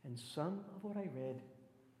 And some of what I read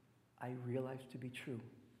I realized to be true.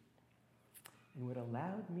 And what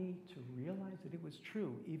allowed me to realize that it was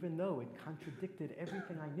true, even though it contradicted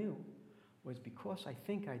everything I knew, was because I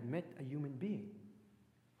think I'd met a human being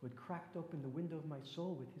who had cracked open the window of my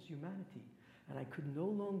soul with his humanity. And I could no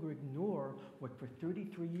longer ignore what for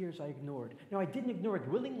 33 years I ignored. Now, I didn't ignore it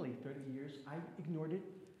willingly 30 years. I ignored it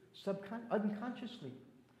unconsciously.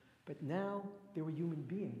 But now there were human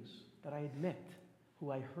beings that I had met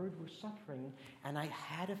who I heard were suffering, and I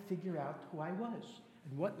had to figure out who I was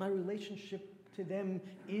and what my relationship to them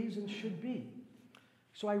is and should be.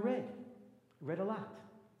 So I read a lot.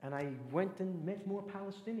 And I went and met more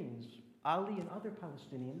Palestinians, Ali and other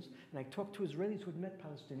Palestinians, and I talked to Israelis who had met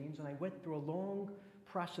Palestinians, and I went through a long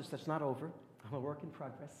process that's not over, I'm a work in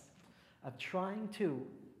progress, of trying to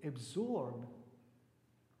absorb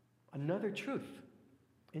another truth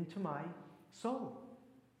into my soul.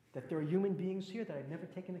 That there are human beings here that I've never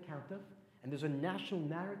taken account of, and there's a national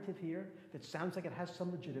narrative here that sounds like it has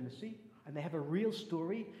some legitimacy, and they have a real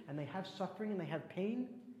story, and they have suffering, and they have pain,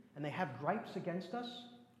 and they have gripes against us,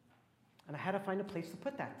 and I had to find a place to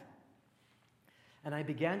put that. And I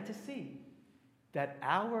began to see that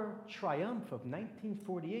our triumph of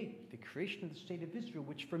 1948, the creation of the State of Israel,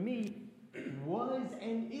 which for me was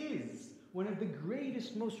and is one of the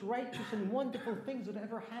greatest, most righteous and wonderful things that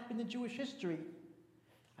ever happened in Jewish history,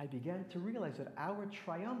 I began to realize that our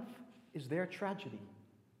triumph is their tragedy.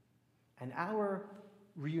 And our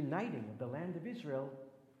reuniting of the land of Israel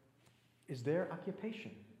is their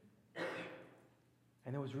occupation.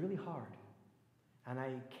 And it was really hard. And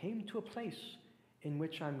I came to a place in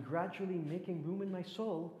which I'm gradually making room in my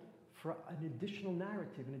soul for an additional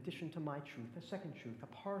narrative in addition to my truth, a second truth, a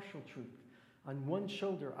partial truth. On one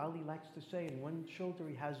shoulder, Ali likes to say, on one shoulder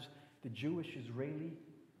he has the Jewish-Israeli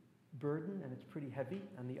burden, and it's pretty heavy.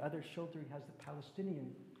 On the other shoulder he has the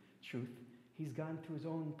Palestinian truth. He's gone through his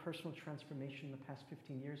own personal transformation in the past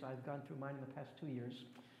 15 years. I've gone through mine in the past 2 years.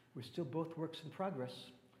 We're still both works in progress.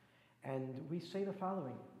 And we say the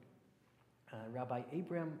following. Rabbi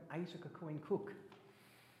Abraham Isaac Cohen Cook,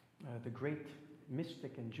 the great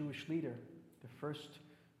mystic and Jewish leader, the first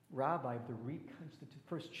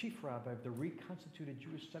chief rabbi of the reconstituted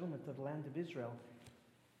Jewish settlement of the land of Israel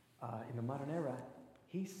in the modern era,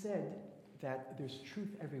 he said that there's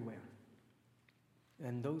truth everywhere.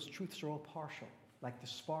 And those truths are all partial, like the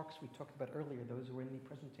sparks we talked about earlier, those who were in the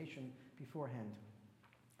presentation beforehand.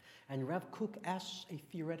 And Rav Kook asks a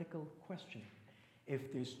theoretical question.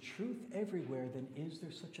 If there's truth everywhere, then is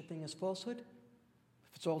there such a thing as falsehood?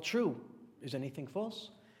 If it's all true, is anything false?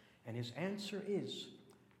 And his answer is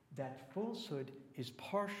that falsehood is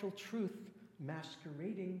partial truth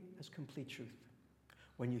masquerading as complete truth.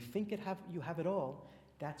 When you think you have it all,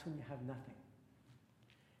 that's when you have nothing.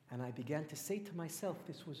 And I began to say to myself,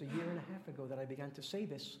 this was a year and a half ago that I began to say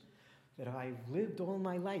this, that I've lived all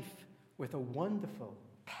my life with a wonderful,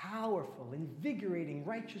 powerful, invigorating,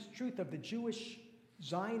 righteous truth of the Jewish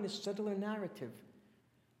Zionist settler narrative.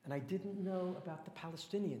 And I didn't know about the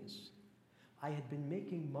Palestinians. I had been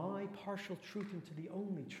making my partial truth into the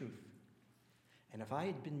only truth. And if I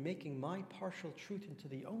had been making my partial truth into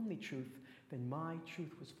the only truth, then my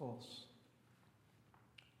truth was false.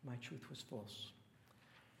 My truth was false.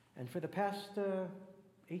 And for the past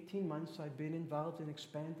 18 months, I've been involved in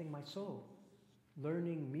expanding my soul,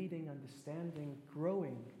 learning, meeting, understanding,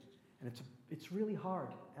 growing. And it's really hard,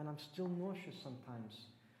 and I'm still nauseous sometimes.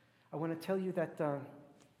 I want to tell you that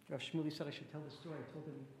Rav Shmuley said I should tell the story. I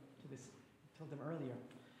told him earlier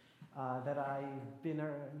that I've been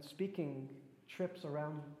on speaking trips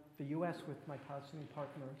around the U.S. with my Palestinian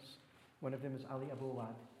partners. One of them is Ali Abu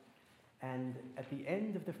Awad. And at the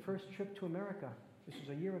end of the first trip to America, this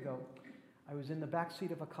was a year ago, I was in the back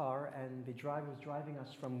seat of a car, and the driver was driving us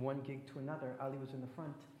from one gig to another. Ali was in the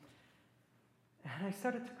front. And I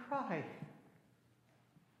started to cry.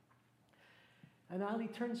 And Ali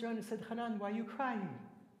turns around and said, Hanan, why are you crying?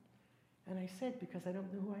 And I said, because I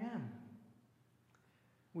don't know who I am.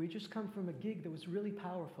 We had just come from a gig that was really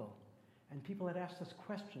powerful. And people had asked us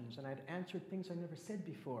questions, and I'd answered things I never said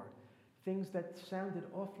before. Things that sounded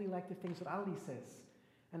awfully like the things that Ali says.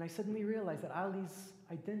 And I suddenly realized that Ali's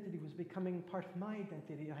identity was becoming part of my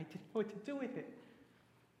identity, and I didn't know what to do with it.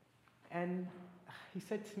 And he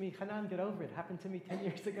said to me, Hanan, get over it. It happened to me 10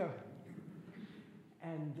 years ago.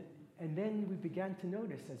 And then we began to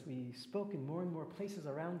notice, as we spoke in more and more places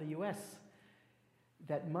around the U.S.,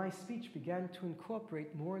 that my speech began to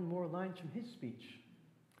incorporate more and more lines from his speech.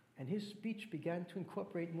 And his speech began to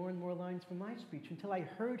incorporate more and more lines from my speech, until I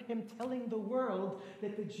heard him telling the world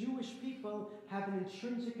that the Jewish people have an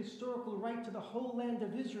intrinsic historical right to the whole land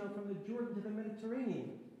of Israel from the Jordan to the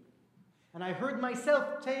Mediterranean. And I heard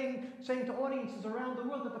myself saying to audiences around the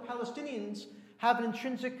world that the Palestinians have an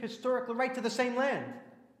intrinsic historical right to the same land.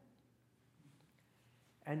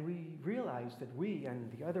 And we realized that we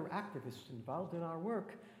and the other activists involved in our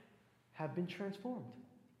work have been transformed.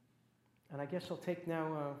 And I guess I'll take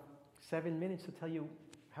now 7 minutes to tell you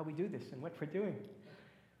how we do this and what we're doing.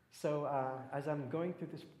 So as I'm going through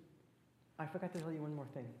this, I forgot to tell you one more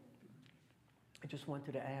thing. I just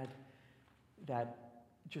wanted to add that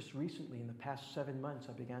just recently, in the past 7 months,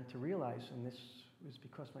 I began to realize, and this was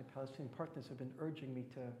because my Palestinian partners have been urging me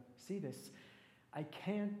to see this, I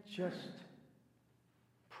can't just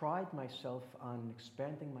pride myself on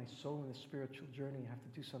expanding my soul in the spiritual journey. I have to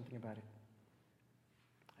do something about it.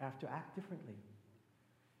 I have to act differently.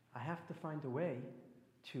 I have to find a way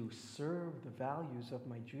to serve the values of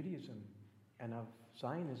my Judaism and of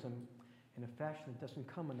Zionism in a fashion that doesn't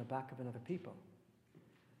come on the back of another people.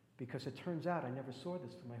 Because it turns out I never saw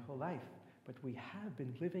this for my whole life, but we have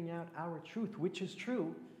been living out our truth, which is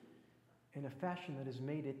true, in a fashion that has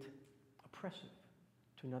made it oppressive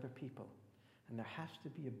to another people. And there has to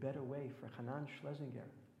be a better way for Hanan Schlesinger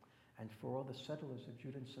and for all the settlers of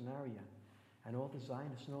Judah and Samaria and all the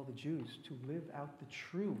Zionists and all the Jews to live out the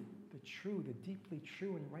deeply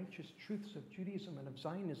true and righteous truths of Judaism and of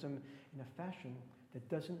Zionism in a fashion that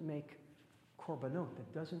doesn't make korbanot,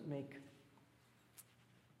 that doesn't make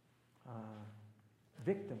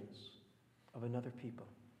victims of another people.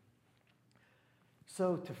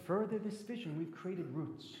 So to further this vision, we've created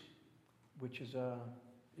Roots, which is an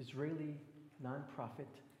Israeli non-profit.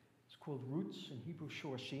 It's called Roots in Hebrew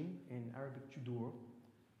Shorashim, in Arabic Judur,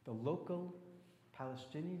 the local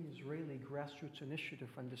Palestinian-Israeli grassroots initiative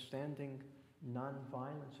for understanding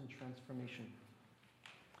nonviolence and transformation.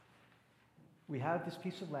 We have this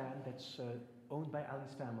piece of land that's owned by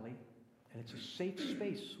Ali's family, and it's a safe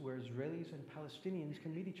space where Israelis and Palestinians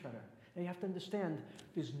can meet each other. And you have to understand,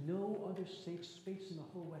 there's no other safe space in the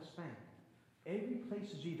whole West Bank. Every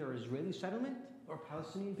place is either Israeli settlement or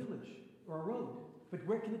Palestinian village or a road. But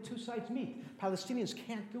where can the two sides meet? Palestinians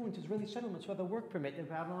can't go into Israeli settlements without a work permit and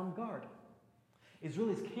without an armed guard.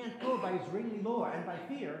 Israelis can't go by Israeli law and by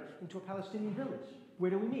fear into a Palestinian village. Where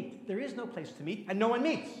do we meet? There is no place to meet, and no one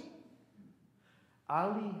meets.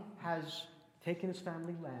 Ali has taken his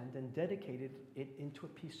family land and dedicated it into a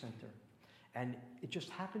peace center. And it just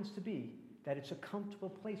happens to be that it's a comfortable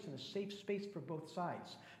place and a safe space for both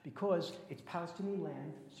sides because it's Palestinian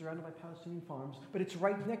land surrounded by Palestinian farms, but it's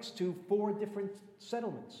right next to 4 different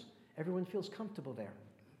settlements. Everyone feels comfortable there.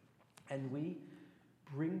 And we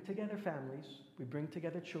bring together families, we bring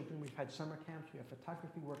together children, we've had summer camps, we have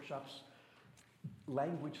photography workshops,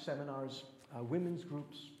 language seminars, women's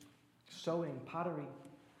groups, sewing, pottery.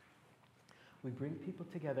 We bring people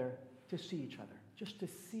together to see each other, just to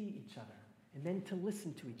see each other, and then to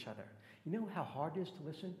listen to each other. You know how hard it is to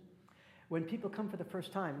listen? When people come for the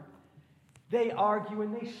first time, they argue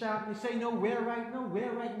and they shout and they say, no, we're right,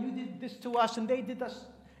 and you did this to us and they did this.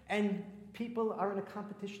 And people are in a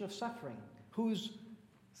competition of suffering. Who's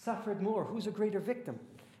suffered more? Who's a greater victim?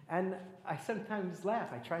 And I sometimes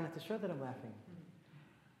laugh. I try not to show that I'm laughing.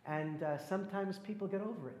 And sometimes people get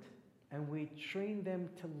over it. And we train them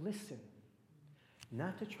to listen,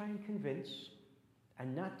 not to try and convince,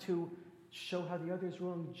 and not to show how the other is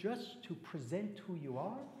wrong, just to present who you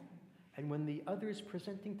are, and when the other is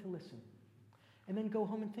presenting, to listen. And then go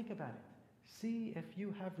home and think about it. See if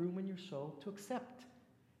you have room in your soul to accept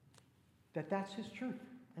that that's his truth.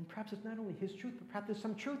 And perhaps it's not only his truth, but perhaps there's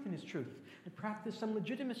some truth in his truth. And perhaps there's some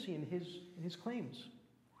legitimacy in his claims.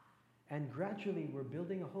 And gradually we're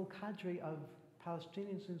building a whole cadre of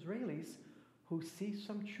Palestinians and Israelis who see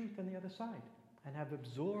some truth on the other side and have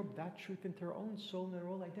absorbed that truth into their own soul and their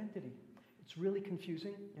own identity. It's really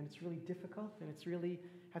confusing, and it's really difficult, and it's really,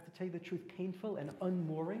 I have to tell you the truth, painful and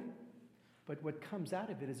unmooring. But what comes out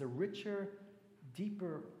of it is a richer,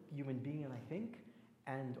 deeper human being, I think,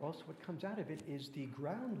 and also what comes out of it is the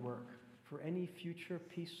groundwork for any future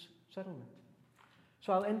peace settlement.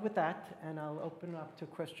 So I'll end with that, and I'll open it up to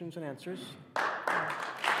questions and answers.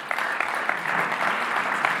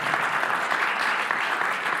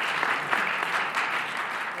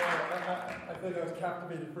 I think I was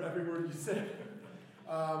captivated for every word you said.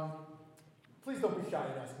 Please don't be shy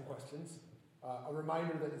in asking questions. A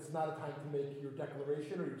reminder that it's not a time to make your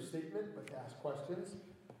declaration or your statement, but to ask questions.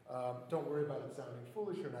 Don't worry about it sounding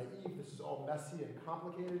foolish or naive. This is all messy and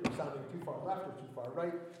complicated, or sounding too far left or too far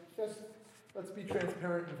right. Just let's be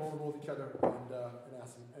transparent and vulnerable with each other and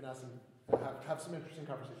have some interesting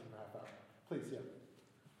conversation for a half hour. Please, yeah.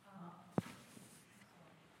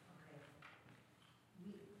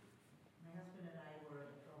 My husband and I were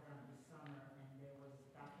at a program this summer, and there was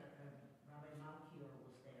Rabbi Malkior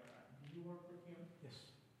was there. Do you work with him?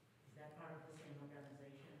 Yes. Is that part of the same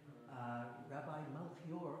organization? Rabbi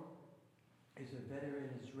Malkior is a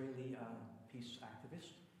veteran Israeli peace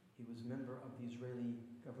activist. He was a member of the Israeli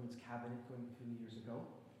government's cabinet going a few years ago.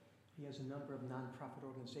 He has a number of non-profit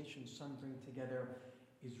organizations. Some bring together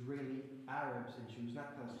Israeli Arabs and Jews,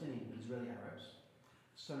 not Palestinian, but Israeli Arabs.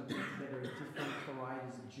 Some bring together different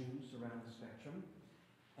varieties of Jews around the spectrum.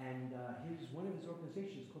 And one of his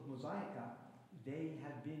organizations called Mosaica, they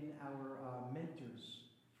have been our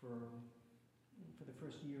mentors for the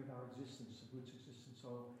first year of our existence, of Roots' existence.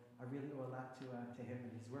 So I really owe a lot to him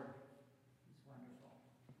and his work. It's wonderful.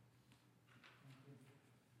 Thank you.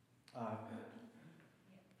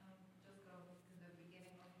 Just go to the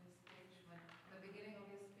beginning of your speech.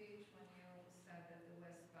 When you said that the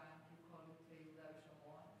West Bank, you call it the Yehudá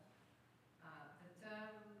Shomron. The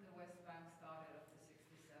term the West Bank started after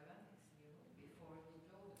 67. It's new, before it was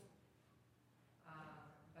Jordan.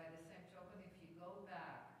 By the same token, if you go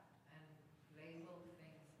back and label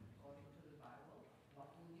things according to the Bible,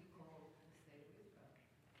 what would you call the state of Israel?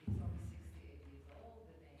 It's only 68 years old,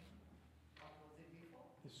 the name. What was it before?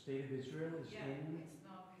 The state of Israel is It's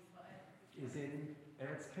not Israel. in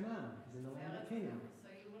Eretz Canaan, is in the land of Canaan. So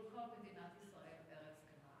you will call Medinat Israel Eretz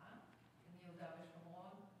Canaan, and Yehudá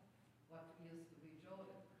Shomron, what used to be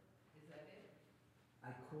Jordan. Is that it?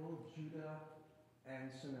 I call Judah and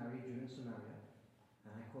Samaria,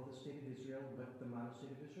 and I call the state of Israel what the modern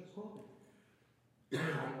state of Israel is called it.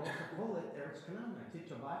 I also call it Eretz Canaan. I teach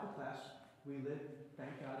a Bible class. We live,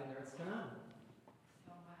 thank God, in Eretz Canaan.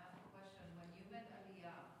 So my other question, when you met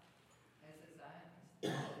Aliyah as a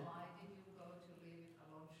Zionist, why did you go to live in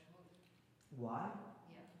Alon Shmut? Why?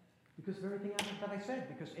 Yeah. Because of everything else that I said.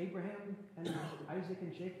 Because Abraham and Isaac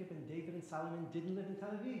and Jacob and David and Solomon didn't live in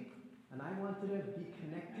Tel Aviv. And I wanted to be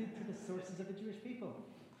connected to the sources of the Jewish people.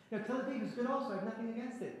 Now, Tel Aviv is good also. I have nothing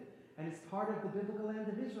against it. And it's part of the biblical land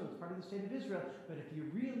of Israel. It's part of the state of Israel. But if you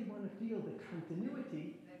really want to feel the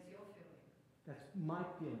continuity, That's your feeling. That's my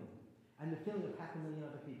feeling, and the feeling of 500,000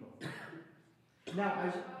 other people.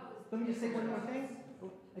 Now, let me just say one more thing.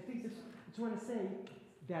 I think this, I just want to say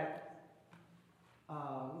that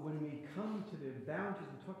when we come to the boundaries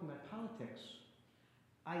of talking about politics,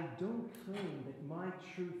 I don't claim that my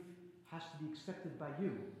truth has to be accepted by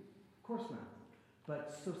you. Of course not.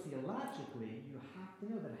 But sociologically, you have to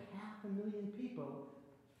know that 500,000 people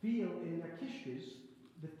feel in their kishkas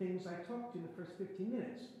the things I talked to in the first 15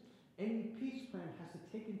 minutes. Any peace plan has to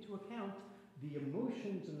take into account the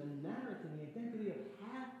emotions and the narrative and the identity of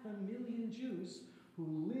 500,000 Jews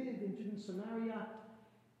who live in Judean Samaria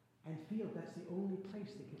and feel that's the only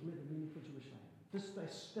place they could live a meaningful Jewish life.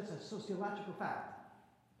 That's a sociological fact.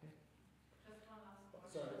 Okay? Just one last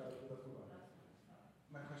question. Sorry,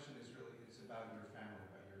 My question is about your family,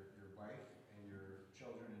 about your wife and your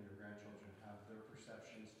children and your grandchildren. Have their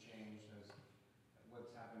perceptions changed as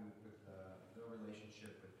what's happened with their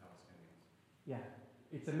relationship with Palestinians? Yeah,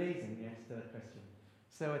 it's amazing the answer to that question.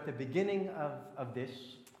 So at the beginning of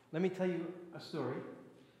this, let me tell you a story.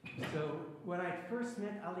 So when I first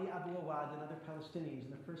met Ali Abu Awad and other Palestinians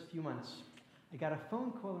in the first few months, I got a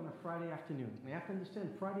phone call on a Friday afternoon. And you have to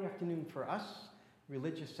understand, Friday afternoon for us,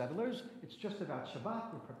 religious settlers, it's just about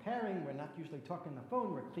Shabbat, we're preparing, we're not usually talking on the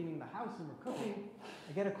phone, we're cleaning the house and we're cooking.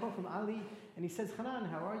 I get a call from Ali and he says, Hanan,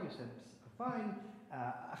 how are you? I said, fine.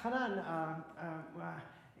 Hanan,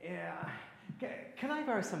 can I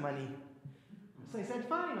borrow some money? So I said,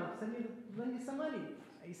 fine, I'll lend you some money.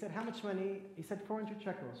 He said, how much money? He said, 400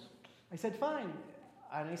 shekels. I said, fine.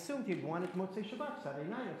 And I assumed he'd want it Motzei Shabbat, Saturday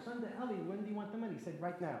night or Sunday. Ali, when do you want the money? He said,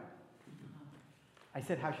 right now. I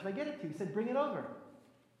said, how should I get it to you? He said, bring it over.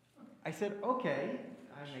 I said, okay.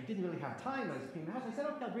 I didn't really have time. I was cleaning the house. I said,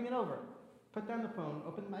 okay, I'll bring it over. Put down the phone,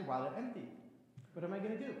 open my wallet, empty. What am I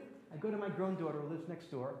going to do? I go to my grown daughter who lives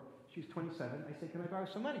next door. She's 27. I said, can I borrow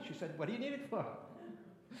some money? She said, what do you need it for?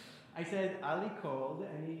 I said, Ali called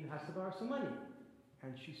and he has to borrow some money.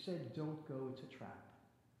 And she said, don't go, it's a trap.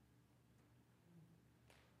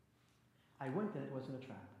 I went and it wasn't a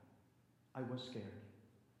trap. I was scared.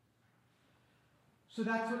 So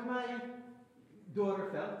that's what my daughter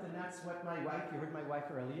felt, and that's what my wife, you heard my wife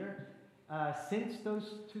earlier. Since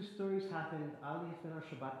those two stories happened, Ali has been our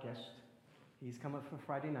Shabbat guest. He's come up for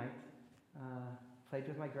Friday night, played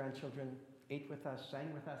with my grandchildren, ate with us,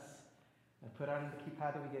 sang with us, put on the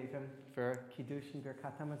kippah that we gave him for Kiddush and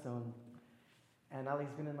Birkat HaMazon. And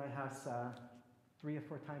Ali's been in my house 3 or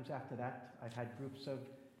 4 times after that. I've had groups of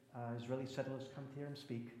Israeli settlers come to hear him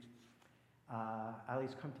speak.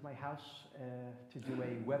 Ali's come to my house to do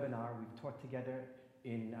a webinar. We've taught together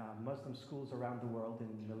in Muslim schools around the world,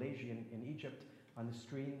 in Malaysia, in Egypt. On the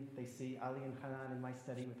screen, they see Ali and Hanan in my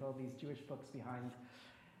study with all these Jewish books behind.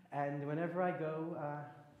 And whenever I go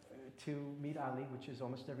to meet Ali, which is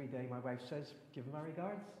almost every day, my wife says, give him our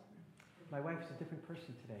regards. My wife's a different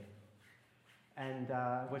person today. And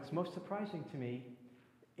what's most surprising to me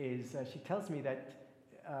is she tells me that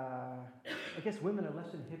I guess women are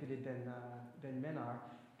less inhibited than men are,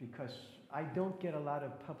 because I don't get a lot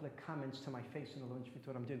of public comments to my face in the lunch with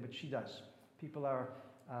what I'm doing, but she does. People are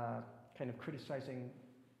kind of criticizing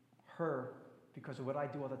her because of what I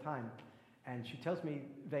do all the time. And she tells me,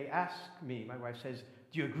 they ask me, my wife says,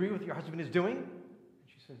 do you agree with what your husband is doing? And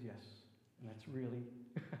she says yes. And that's really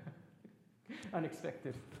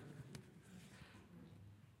unexpected.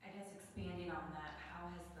 I guess expanding on that, how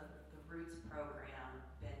has the Roots program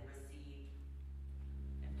been received?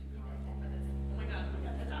 Oh my God,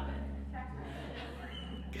 stop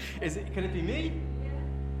it. Could it be me?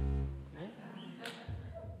 Yeah.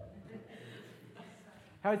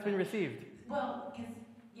 How it's been received? Well, because,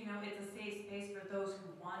 it's a safe space for those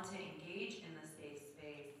who want to engage in the safe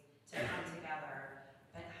space to come together.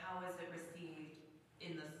 But how is it received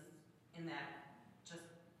in that just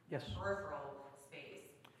Yes. peripheral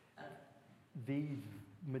space? The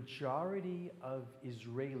majority of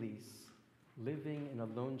Israelis living in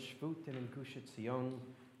Alon Shvut and in Gush Etzion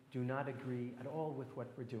do not agree at all with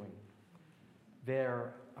what we're doing.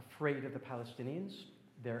 They're afraid of the Palestinians.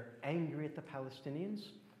 They're angry at the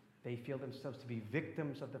Palestinians. They feel themselves to be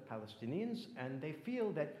victims of the Palestinians, and they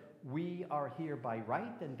feel that we are here by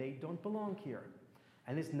right and they don't belong here.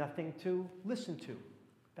 And there's nothing to listen to.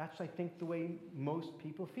 That's, I think, the way most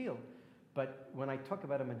people feel. But when I talk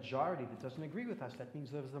about a majority that doesn't agree with us, that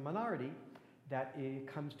means there's a minority that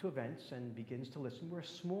comes to events and begins to listen. We're a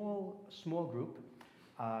small group.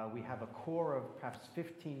 We have a core of perhaps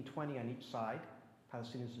 15, 20 on each side,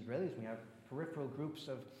 Palestinians and Israelis. We have peripheral groups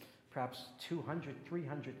of perhaps 200,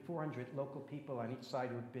 300, 400 local people on each side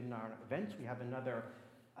who've been in our events. We have another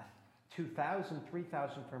 2,000,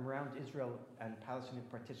 3,000 from around Israel and Palestine who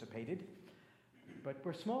participated. But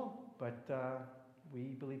we're small, but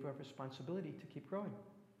we believe we have a responsibility to keep growing.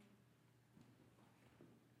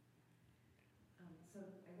 So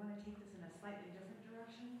I want to take this in a slightly different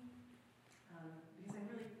direction, because I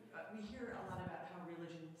really, we hear a lot about how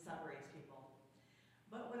religion separates people.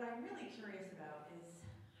 But what I'm really curious about is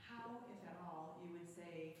how, if at all, you would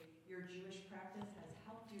say your Jewish practice has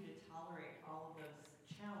helped you to tolerate all of those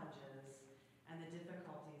challenges and the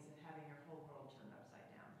difficulties of having your whole world turned upside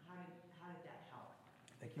down. How did that help?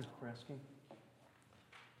 Thank you for asking.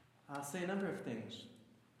 I'll say a number of things.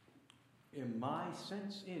 My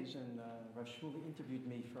sense is, and Rav Shmuley interviewed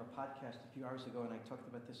me for a podcast a few hours ago, and I talked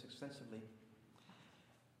about this extensively.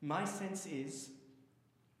 My sense is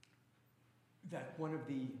that one of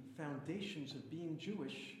the foundations of being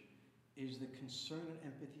Jewish is the concern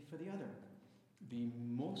and empathy for the other. The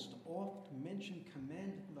most oft mentioned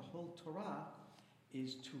command in the whole Torah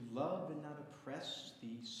is to love and not oppress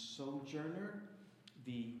the sojourner,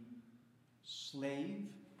 the slave,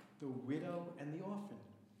 the widow, and the orphan.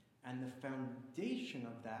 And the foundation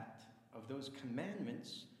of that, of those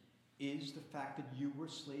commandments, is the fact that you were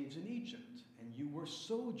slaves in Egypt, and you were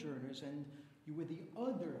sojourners, and you were the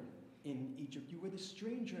other in Egypt. You were the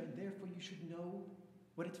stranger, and therefore you should know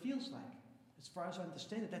what it feels like. As far as I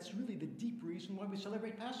understand it, that's really the deep reason why we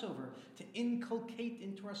celebrate Passover, to inculcate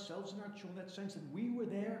into ourselves and our children that sense that we were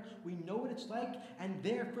there, we know what it's like, and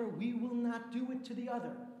therefore we will not do it to the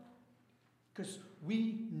other. Because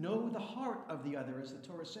we know the heart of the other, as the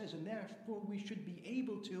Torah says, and therefore we should be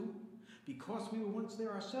able to, because we were once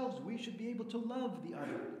there ourselves, we should be able to love the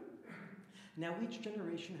other. Now each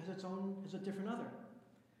generation has a different other.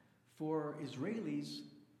 For Israelis,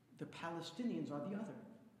 the Palestinians are the other.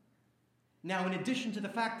 Now, in addition to the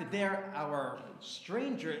fact that they're our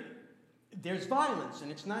stranger, there's violence,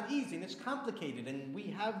 and it's not easy, and it's complicated, and we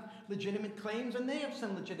have legitimate claims, and they have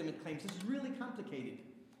some legitimate claims. This is really complicated.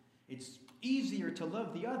 It's easier to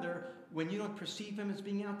love the other when you don't perceive him as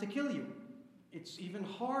being out to kill you. It's even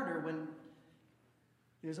harder when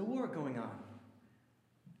there's a war going on.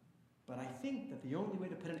 But I think that the only way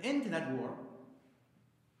to put an end to that war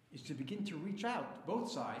is to begin to reach out,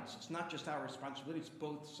 both sides. It's not just our responsibility, it's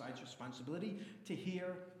both sides' responsibility to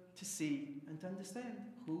hear, to see, and to understand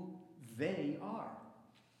who they are.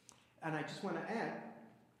 And I just want to add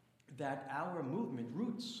that our movement,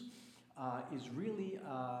 Roots, is really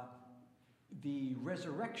the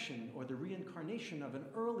resurrection or the reincarnation of an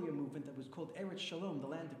earlier movement that was called Eretz Shalom, the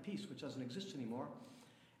Land of Peace, which doesn't exist anymore,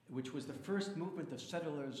 which was the first movement of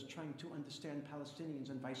settlers trying to understand Palestinians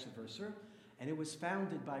and vice versa. And it was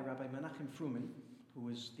founded by Rabbi Menachem Fruman, who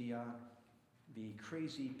was the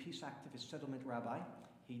crazy peace activist settlement rabbi.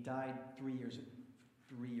 He died 3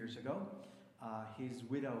 years ago. His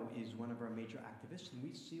widow is one of our major activists, and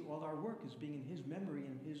we see all our work as being in his memory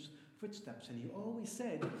and his footsteps. And he always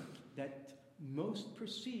said that most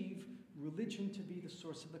perceive religion to be the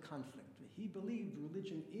source of the conflict. He believed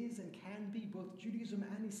religion is and can be, both Judaism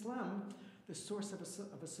and Islam, the source of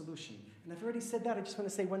a solution. And I've already said that. I just want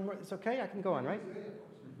to say one more. It's okay? I can go on, right?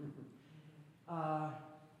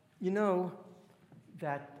 You know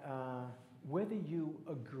that whether you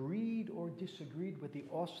agreed or disagreed with the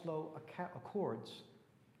Oslo Accords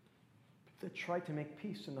that tried to make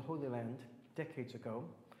peace in the Holy Land decades ago,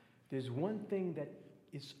 there's one thing that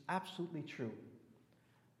is absolutely true.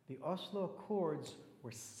 The Oslo Accords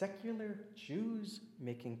were secular Jews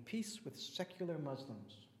making peace with secular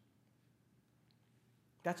Muslims.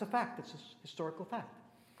 That's a fact. It's a historical fact.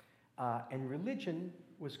 And religion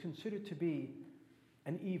was considered to be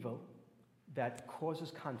an evil that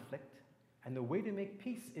causes conflict, and the way to make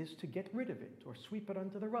peace is to get rid of it or sweep it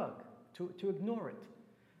under the rug, to ignore it.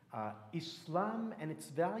 Islam and its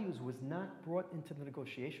values was not brought into the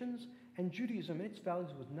negotiations, and Judaism and its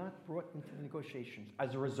values was not brought into the negotiations.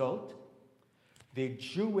 As a result, the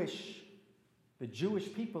Jewish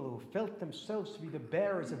people who felt themselves to be the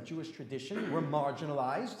bearers of Jewish tradition were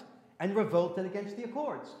marginalized and revolted against the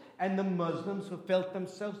Accords. And the Muslims who felt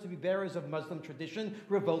themselves to be bearers of Muslim tradition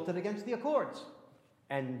revolted against the Accords.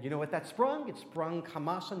 And you know what that sprung? It sprung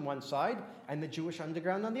Hamas on one side and the Jewish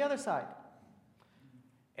underground on the other side.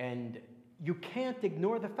 And you can't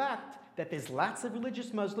ignore the fact that there's lots of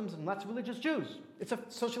religious Muslims and lots of religious Jews. It's a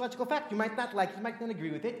sociological fact. You might not like it, you might not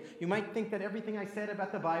agree with it. You might think that everything I said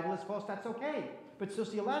about the Bible is false. That's okay. But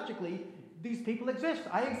sociologically, these people exist.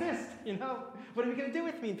 I exist. You know, what are we going to do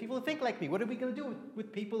with me and people who think like me? What are we going to do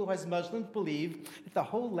with people who, as Muslims, believe that the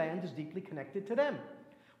whole land is deeply connected to them?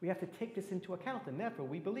 We have to take this into account, and therefore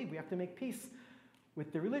we believe we have to make peace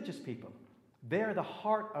with the religious people. They're the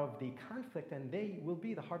heart of the conflict, and they will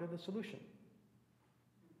be the heart of the solution.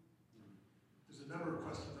 There's a number of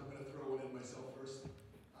questions. I'm going to throw one in myself first.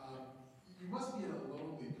 must be in a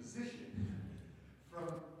lonely position. From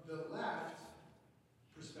the left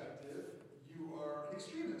perspective, you are an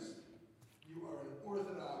extremist. You are an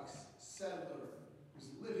orthodox settler who's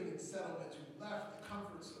living in settlement, who left the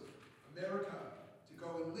comforts of America to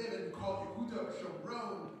go and live and call Yehuda or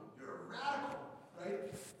Shomron. You're a radical,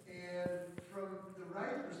 right? And from the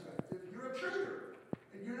right perspective, you're a traitor,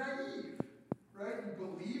 and you're naive, right? You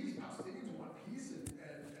believe these Palestinians want peace, and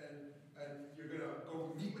you're going to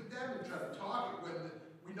go meet with them and try to talk when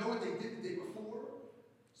we know what they did the day before.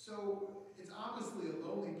 So it's obviously a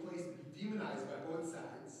lonely place to be demonized by both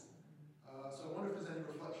sides. So I wonder if there's any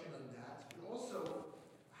reflection on that. But also,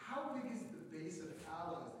 how big is the base of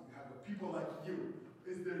allies that you have of people like you?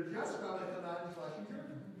 Is there just Rabbi Hanan Schlesinger?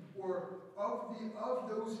 Or of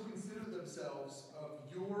those who consider themselves of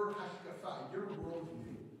your hashkafa, your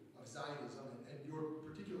worldview of Zionism and your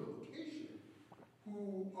particular location,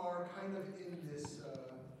 who are kind of in this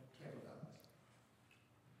camp of allies?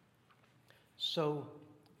 So,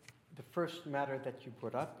 the first matter that you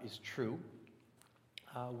brought up is true.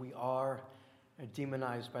 We are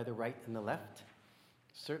demonized by the right and the left.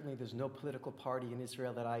 Certainly, there's no political party in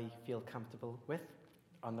Israel that I feel comfortable with,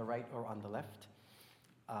 on the right or on the left.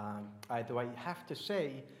 Though I have to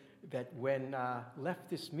say that when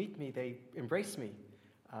leftists meet me, they embrace me.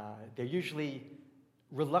 They're usually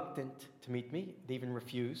reluctant to meet me. They even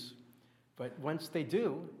refuse. But once they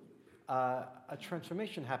do, a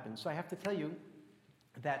transformation happens. So I have to tell you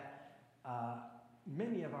that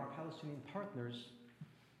many of our Palestinian partners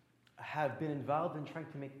have been involved in trying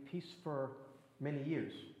to make peace for many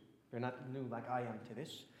years. They're not new like I am to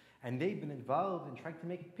this. And they've been involved in trying to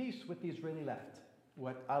make peace with the Israeli left,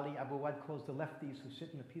 what Ali Abouad calls the lefties who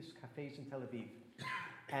sit in the peace cafes in Tel Aviv.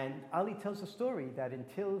 And Ali tells a story that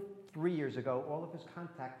until 3 years ago, all of his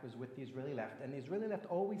contact was with the Israeli left. And the Israeli left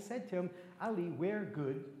always said to him, Ali, we're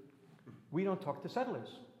good. We don't talk to settlers.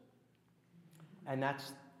 And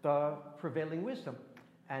that's the prevailing wisdom.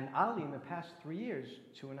 And Ali, in the past 3 years,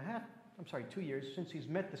 2 years, since he's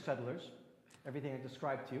met the settlers, everything I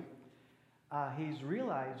described to you, he's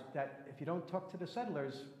realized that if you don't talk to the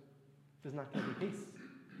settlers, there's not going to be peace.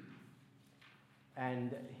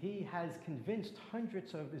 And he has convinced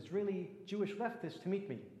hundreds of Israeli Jewish leftists to meet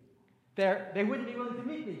me. They wouldn't be willing to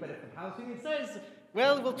meet me, but if the Palestinian says,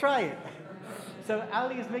 well, we'll try it. So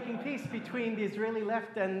Ali is making peace between the Israeli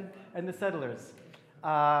left and the settlers.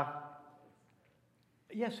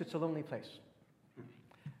 Yes, it's a lonely place.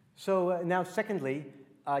 So now, secondly,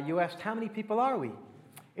 you asked, how many people are we?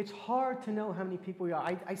 It's hard to know how many people we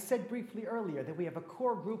are. I said briefly earlier that we have a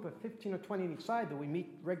core group of 15 or 20 on each side that we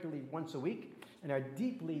meet regularly once a week and are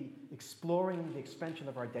deeply exploring the expansion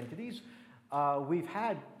of our identities. We've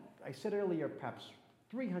had, I said earlier, perhaps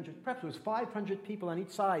 300, perhaps it was 500 people on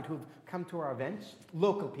each side who've come to our events.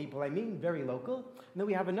 Local people, I mean, very local. And then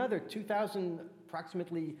we have another 2,000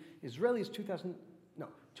 approximately Israelis, 2,000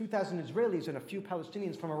 Israelis and a few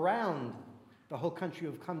Palestinians from around the whole country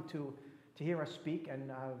who have come to hear us speak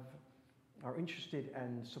and are interested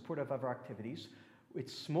and supportive of our activities.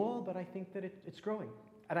 It's small, but I think that it's growing.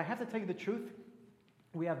 And I have to tell you the truth,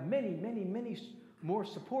 we have many, many, many more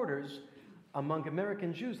supporters among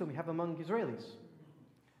American Jews than we have among Israelis.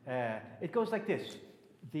 It goes like this.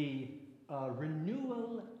 The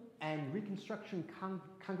renewal and reconstruction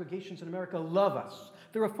congregations in America love us.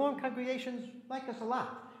 The Reform congregations like us a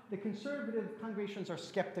lot. The conservative congregations are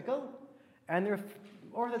skeptical, and the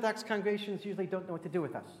Orthodox congregations usually don't know what to do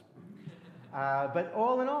with us. But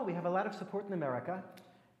all in all, we have a lot of support in America,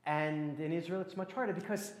 and in Israel it's much harder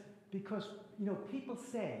because people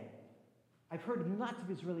say, I've heard lots of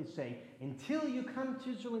Israelis say, until you come to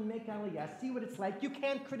Israel and make Aliyah, see what it's like, you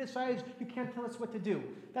can't criticize, you can't tell us what to do.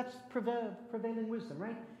 That's prevailing wisdom,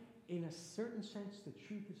 right? In a certain sense, the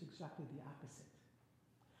truth is exactly the opposite.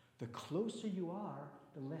 The closer you are,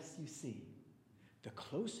 the less you see. The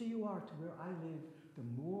closer you are to where I live, the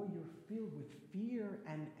more you're filled with fear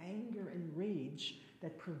and anger and rage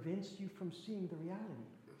that prevents you from seeing the reality.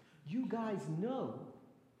 You guys know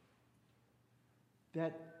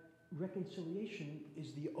that reconciliation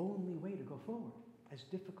is the only way to go forward, as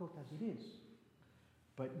difficult as it is.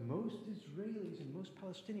 But most Israelis and most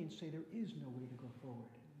Palestinians say there is no way to go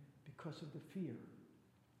forward because of the fear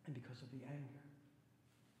and because of the anger.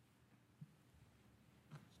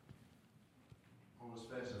 I was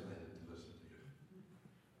fascinated to listen to you.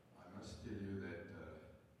 I must tell you that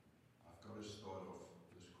I've got to start off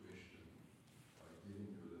this question by giving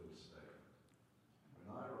you a little statement.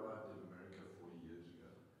 When I arrived in America 40 years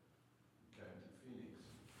ago, and came to Phoenix,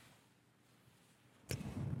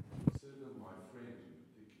 certain of my friends, and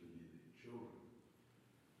particularly their children,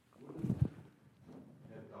 wouldn't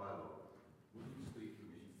have dialogue with me.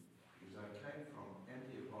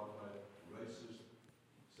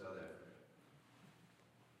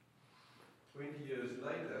 20 years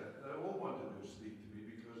later, they all wanted to speak to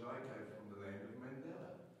me because I came from the land of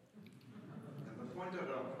Mandela. And the point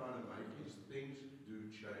that I'm trying to make is things do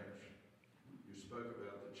change. You spoke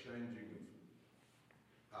about the changing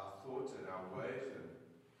of our thoughts and our ways and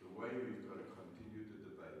the way we've got to continue to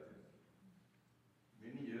debate them.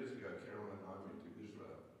 Many years ago, Carol and I went to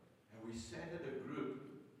Israel, and we sat at a group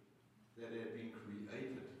that had been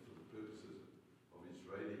created for the purposes of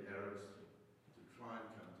Israeli Arabs to try and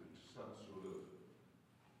come to some sort of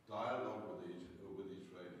dialogue with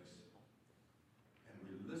Israelis. And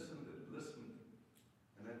we listened and listened,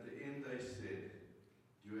 and at the end they said,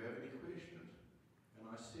 "Do you have any questions?"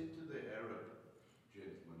 And I said to the Arab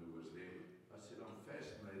gentleman who was there, I said, "I'm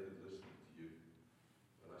fascinated listening to you.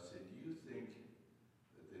 But I said, do you think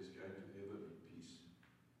that there's going to ever be peace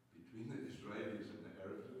between the Israelis and the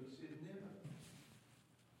Arabs?" And he said, "Never."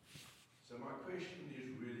 So my question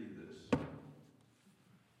is really this.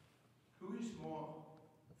 Who is more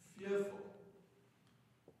fearful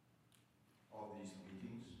of these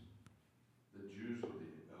meetings, the Jews or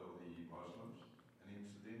the Muslims? And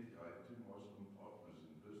incidentally, I had 2 Muslim partners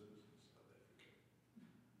in business in South Africa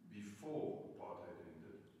before apartheid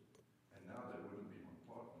ended, and now they wouldn't be my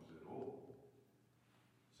partners at all.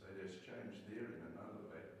 So it has changed there in another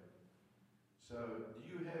way. So do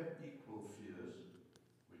you have equal fears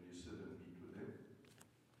when you sit and meet with them?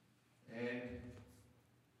 And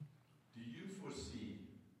do you foresee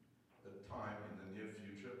a time in the near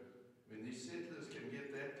future when these settlers can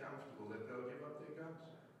get that comfortable that they'll give up their guns?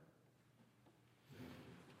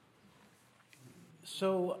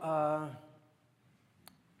 So,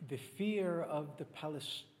 the fear of the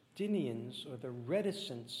Palestinians, or the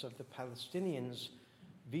reticence of the Palestinians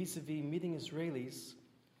vis-a-vis meeting Israelis,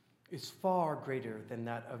 is far greater than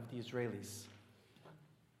that of the Israelis.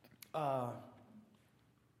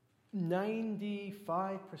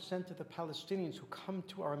 95% of the Palestinians who come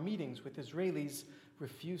to our meetings with Israelis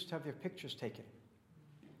refuse to have their pictures taken.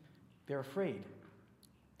 They're afraid.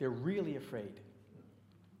 They're really afraid.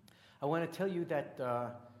 I want to tell you that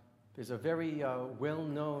there's a very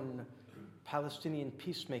well-known Palestinian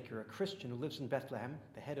peacemaker, a Christian who lives in Bethlehem,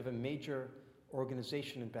 the head of a major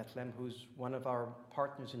organization in Bethlehem, who's one of our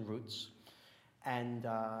partners in Roots. And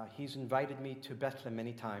he's invited me to Bethlehem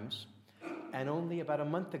many times. And only about a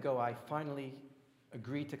month ago, I finally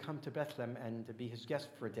agreed to come to Bethlehem and to be his guest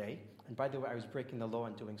for a day. And by the way, I was breaking the law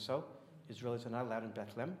in doing so. Israelis are not allowed in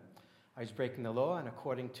Bethlehem. I was breaking the law, and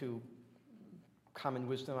according to common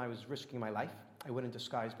wisdom, I was risking my life. I went in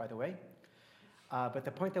disguise, by the way. But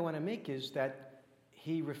the point I want to make is that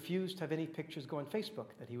he refused to have any pictures go on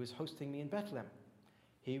Facebook, that he was hosting me in Bethlehem.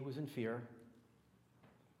 He was in fear,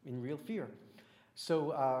 in real fear.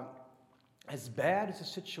 So as bad as the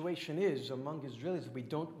situation is among Israelis, we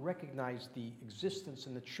don't recognize the existence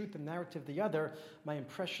and the truth and narrative of the other. My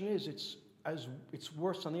impression is it's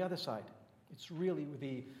worse on the other side. It's really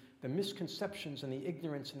the misconceptions and the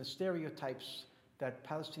ignorance and the stereotypes that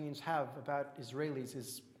Palestinians have about Israelis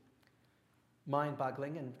is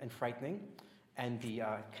mind-boggling and frightening. And the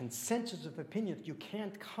consensus of opinion that you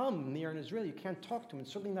can't come near an Israeli, you can't talk to him, and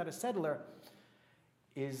certainly not a settler,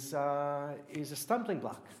 is a stumbling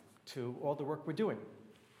block to all the work we're doing.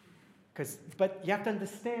 But you have to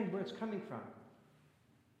understand where it's coming from.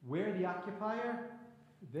 We're the occupier,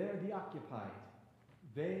 they're the occupied.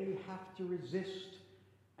 They have to resist,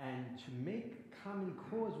 and to make common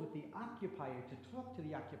cause with the occupier, to talk to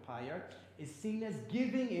the occupier, is seen as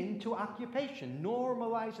giving in to occupation,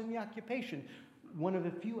 normalizing the occupation. One of the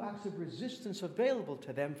few acts of resistance available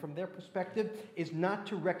to them from their perspective is not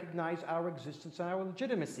to recognize our existence and our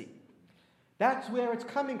legitimacy. That's where it's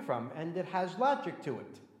coming from, and it has logic to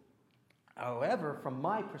it. However, from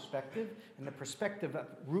my perspective, and the perspective of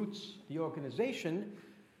Roots, the organization,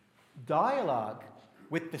 dialogue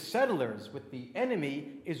with the settlers, with the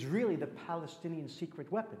enemy, is really the Palestinian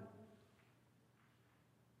secret weapon.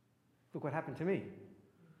 Look what happened to me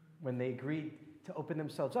when they agreed to open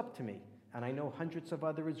themselves up to me. And I know hundreds of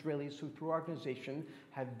other Israelis who, through our organization,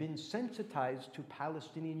 have been sensitized to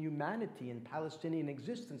Palestinian humanity and Palestinian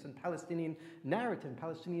existence and Palestinian narrative and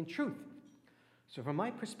Palestinian truth. So from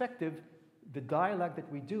my perspective, the dialogue that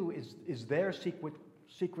we do is their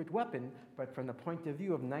secret weapon, but from the point of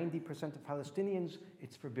view of 90% of Palestinians,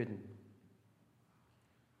 it's forbidden.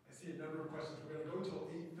 I see a number of questions. We're going to go until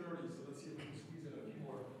 8:30, so let's see if we can squeeze in a few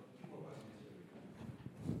more questions.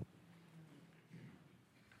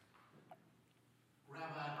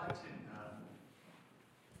 Rabbi, I'd like to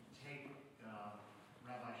take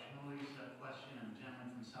Rabbi Shmuly's question and the gentleman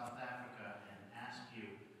from South Africa and ask you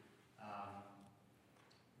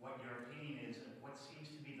what your opinion is of what seems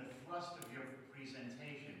to be the thrust of your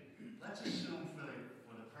presentation. Let's assume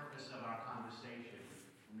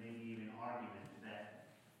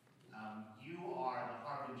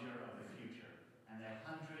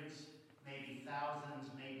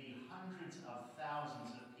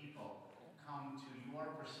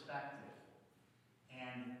your perspective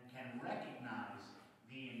and can recognize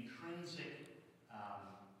the intrinsic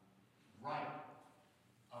right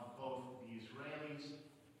of both the Israelis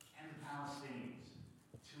and the Palestinians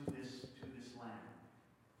to this land.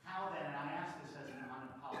 How then, and I ask this as an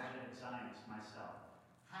unapologetic Zionist myself,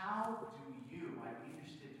 how do you, I'd be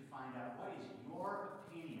interested to find out, what is your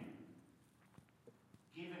opinion,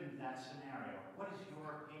 given that scenario, what is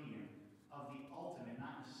your opinion of the ultimate,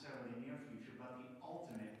 not necessarily near future, but the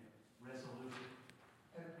ultimate resolution?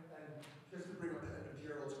 And just to bring up,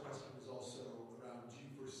 Gerald's question was also around, do you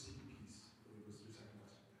foresee peace? I believe was your second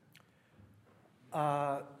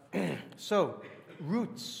question. So,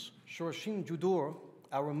 Roots, Shorshim Judur,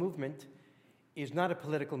 our movement, is not a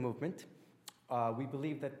political movement. We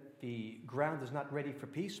believe that the ground is not ready for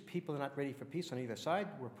peace. People are not ready for peace on either side.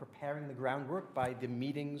 We're preparing the groundwork by the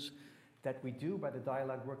meetings that we do, by the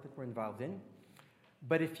dialogue work that we're involved in.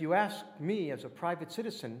 But if you ask me as a private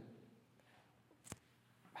citizen,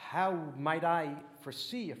 how might I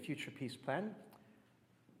foresee a future peace plan?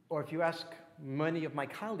 Or if you ask many of my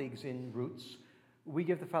colleagues in Roots, we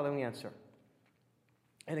give the following answer.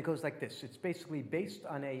 And it goes like this. It's basically based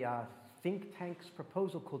on a think tank's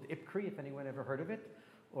proposal called IPCRI, if anyone ever heard of it.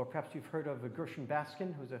 Or perhaps you've heard of Gershon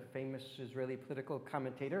Baskin, who's a famous Israeli political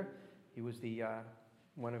commentator. He was the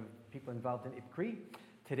one of the people involved in IPCRI.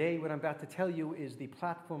 Today, what I'm about to tell you is the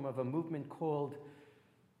platform of a movement called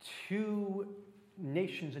Two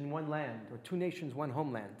Nations in One Land, or Two Nations, One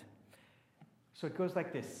Homeland. So it goes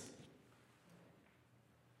like this.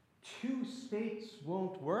 Two states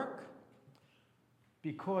won't work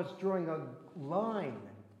because drawing a line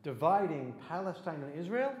dividing Palestine and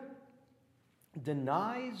Israel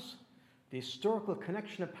denies the historical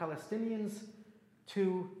connection of Palestinians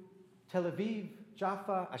to Tel Aviv,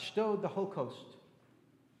 Jaffa, Ashdod, the whole coast.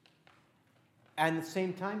 And at the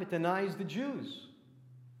same time, it denies the Jews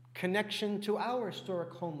connection to our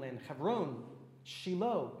historic homeland, Hebron,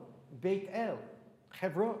 Shiloh, Beit El,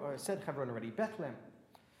 Hebron, or I said Hebron already, Bethlehem.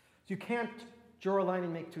 So you can't draw a line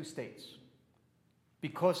and make two states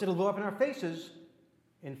because it'll blow up in our faces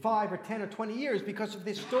in 5 or 10 or 20 years because of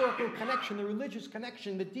the historical connection, the religious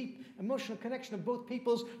connection, the deep emotional connection of both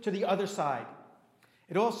peoples to the other side.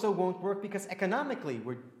 It also won't work because economically,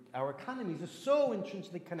 our economies are so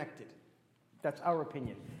intrinsically connected. That's our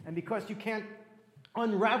opinion. And because you can't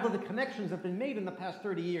unravel the connections that have been made in the past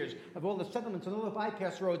 30 years of all the settlements and all the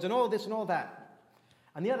bypass roads and all this and all that.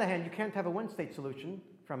 On the other hand, you can't have a one-state solution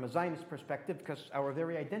from a Zionist perspective because our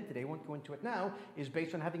very identity, I won't go into it now, is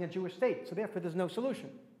based on having a Jewish state. So therefore, there's no solution.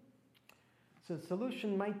 So the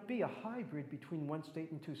solution might be a hybrid between one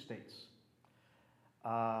state and two states.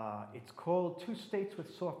 It's called two states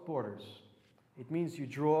with soft borders. It means you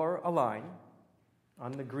draw a line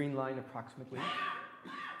on the green line approximately,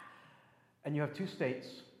 and you have two states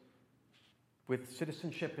with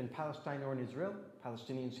citizenship in Palestine or in Israel,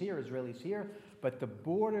 Palestinians here, Israelis here, but the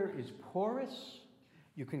border is porous.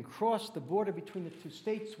 You can cross the border between the two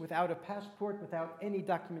states without a passport, without any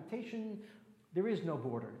documentation. There is no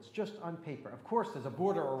border. It's just on paper. Of course, there's a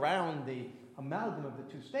border around the amalgam of the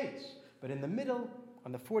two states, but in the middle,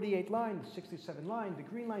 on the 48 line, the 67 line, the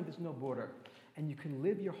green line, there's no border. And you can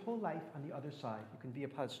live your whole life on the other side. You can be a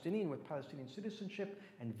Palestinian with Palestinian citizenship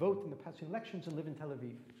and vote in the Palestinian elections and live in Tel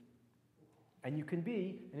Aviv. And you can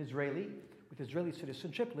be an Israeli with Israeli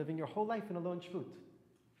citizenship, living your whole life in Alon Shvut,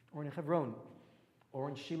 or in Hebron, or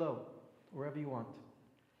in Shiloh, wherever you want.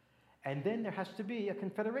 And then there has to be a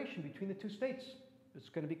confederation between the two states. It's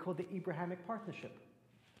going to be called the Abrahamic Partnership,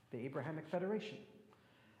 the Abrahamic Federation.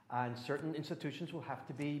 And certain institutions will have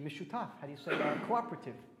to be mishutaf, how do you say,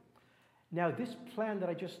 cooperative. Now, this plan that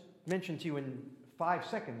I just mentioned to you in 5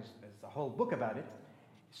 seconds, there's a whole book about it,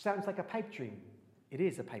 sounds like a pipe dream. It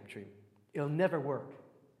is a pipe dream. It'll never work.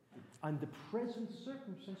 Under present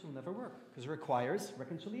circumstances, it will never work because it requires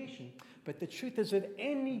reconciliation. But the truth is that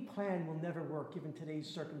any plan will never work given today's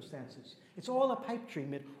circumstances. It's all a pipe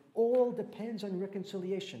dream. It all depends on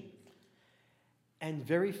reconciliation. And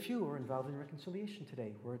very few are involved in reconciliation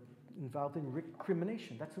today. We're involved in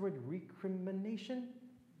recrimination. That's the word, recrimination?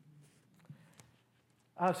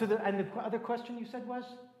 And the other question you said was?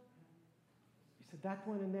 You said that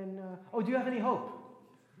one and then, do you have any hope?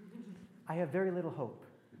 I have very little hope,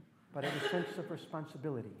 but I have a sense of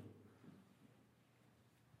responsibility.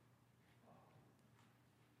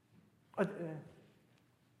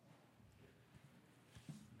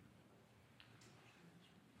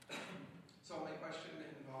 So my question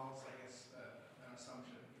involves, I guess, an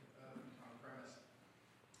assumption on a premise.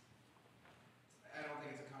 I don't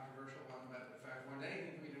think it's a controversial one, but in fact, one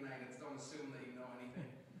day for me tonight, it's don't assume that you know anything.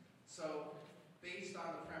 So based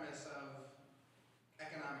on the premise of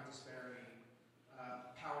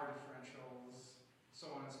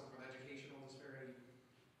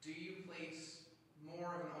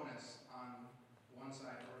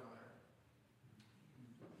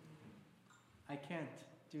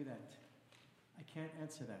do that. I can't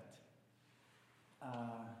answer that.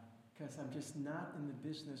 Because I'm just not in the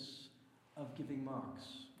business of giving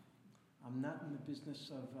marks. I'm not in the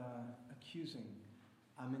business of accusing.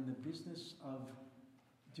 I'm in the business of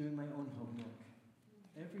doing my own homework.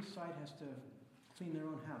 Every side has to clean their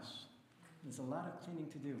own house. There's a lot of cleaning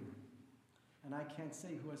to do. And I can't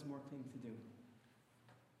say who has more cleaning to do.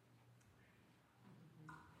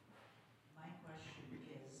 My question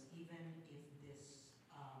is, even if this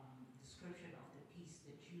description of the peace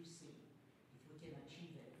that you see, if we can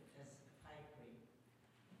achieve it as a pipe dream,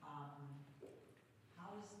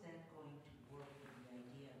 how is that going to work with the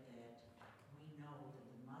idea that we know that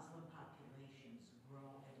the Muslim populations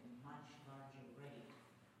grow at a much larger rate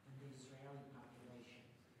than the Israeli population?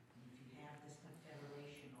 And if you have this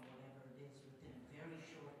confederation or whatever it is within a very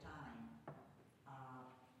short time,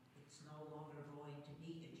 it's no longer going to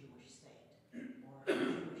be a Jewish state or a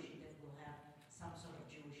Jewish that will have some sort of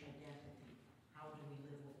Jewish identity. How do we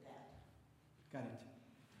live with that? Got it.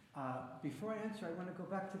 Before I answer, I want to go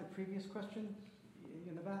back to the previous question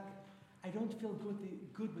in the back. I don't feel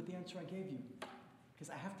good with the answer I gave you because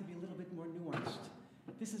I have to be a little bit more nuanced.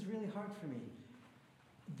 This is really hard for me.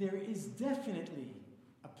 There is definitely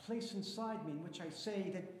a place inside me in which I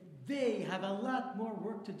say that they have a lot more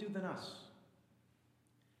work to do than us.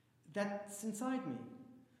 That's inside me.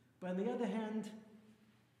 But on the other hand,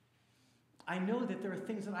 I know that there are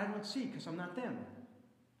things that I don't see because I'm not them.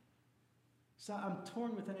 So I'm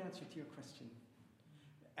torn with an answer to your question.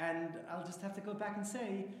 And I'll just have to go back and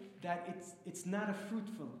say that it's not a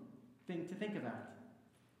fruitful thing to think about.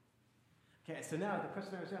 Okay, so now the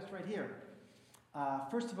question I was asked right here.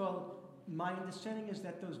 First of all, my understanding is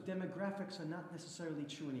that those demographics are not necessarily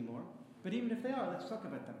true anymore. But even if they are, let's talk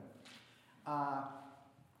about them.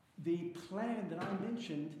 The plan that I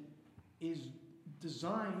mentioned is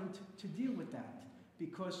designed to deal with that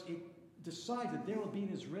because it decides that there will be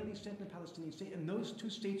an Israeli state and a Palestinian state, and those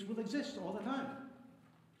two states will exist all the time.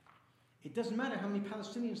 It doesn't matter how many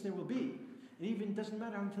Palestinians there will be. It even doesn't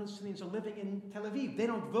matter how many Palestinians are living in Tel Aviv. They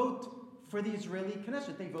don't vote for the Israeli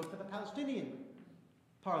Knesset. They vote for the Palestinian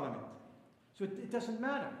parliament. So it doesn't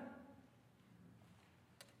matter.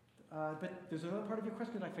 But there's another part of your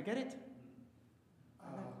question. Did I forget it?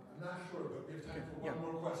 I'm not sure, but we have time for one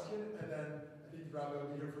more question, and then I think Rabbi will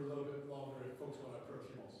be here for a little bit longer if folks want to approach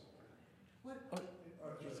him also.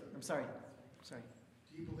 I'm sorry.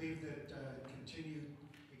 Do you believe that continued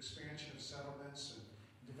expansion of settlements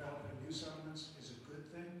and development of new settlements is a good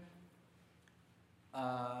thing?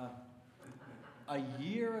 A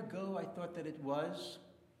year ago, I thought that it was.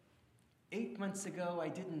 8 months ago, I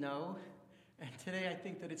didn't know. And today, I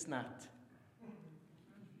think that it's not.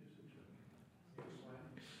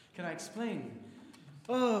 Can I explain?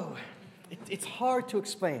 Oh, it's hard to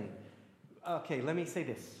explain. Okay, let me say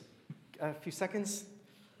this. A few seconds.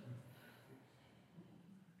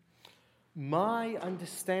 My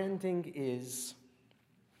understanding is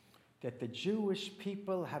that the Jewish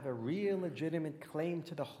people have a real legitimate claim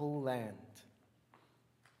to the whole land.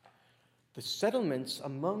 The settlements,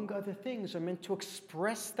 among other things, are meant to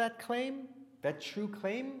express that claim, that true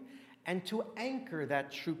claim, and to anchor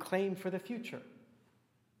that true claim for the future.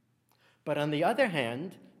 But on the other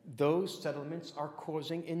hand, those settlements are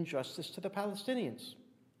causing injustice to the Palestinians.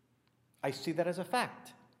 I see that as a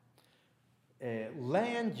fact.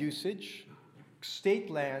 Land usage,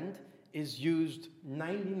 state land, is used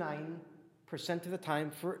 99% of the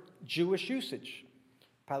time for Jewish usage.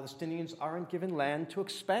 Palestinians aren't given land to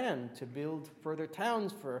expand, to build further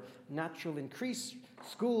towns for natural increase,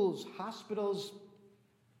 schools, hospitals,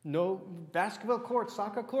 no basketball courts,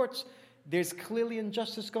 soccer courts. There's clearly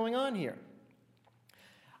injustice going on here.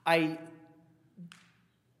 I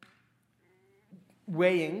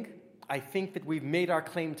think that we've made our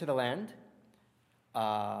claim to the land,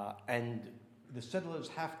 and the settlers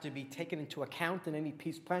have to be taken into account in any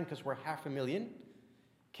peace plan because we're 500,000.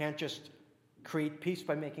 Can't just create peace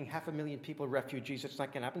by making 500,000 people refugees. It's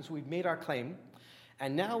not going to happen. So we've made our claim,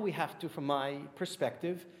 and now we have to, from my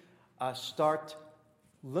perspective, start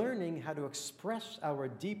learning how to express our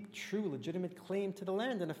deep, true, legitimate claim to the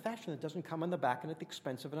land in a fashion that doesn't come on the back and at the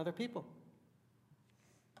expense of another people.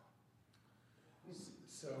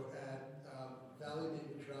 So at Valley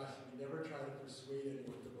David Trash, we never try to persuade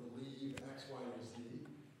anyone to believe X, Y, or Z.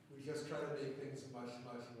 We just try to make things much,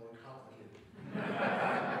 much more complicated.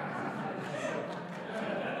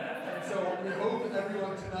 So we hope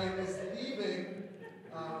everyone tonight is leaving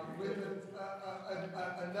with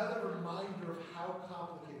another reminder of how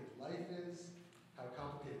complicated life is, how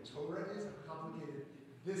complicated Torah is, how complicated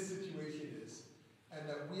this situation is, and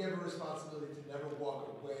that we have a responsibility to never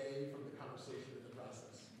walk away from the conversation in the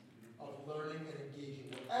process. of learning and engaging.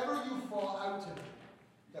 Wherever you fall out tonight,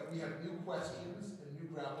 that we have new questions and new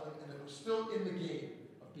grappling, and that we're still in the game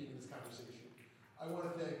of being in this conversation. I want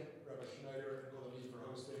to thank Rabbi Schneider and Golani for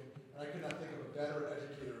hosting, and I could not think of a better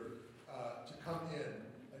educator to come in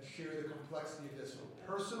and share the complexity of this from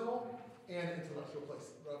personal and intellectual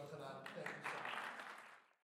place. Rav Hanan, thank you.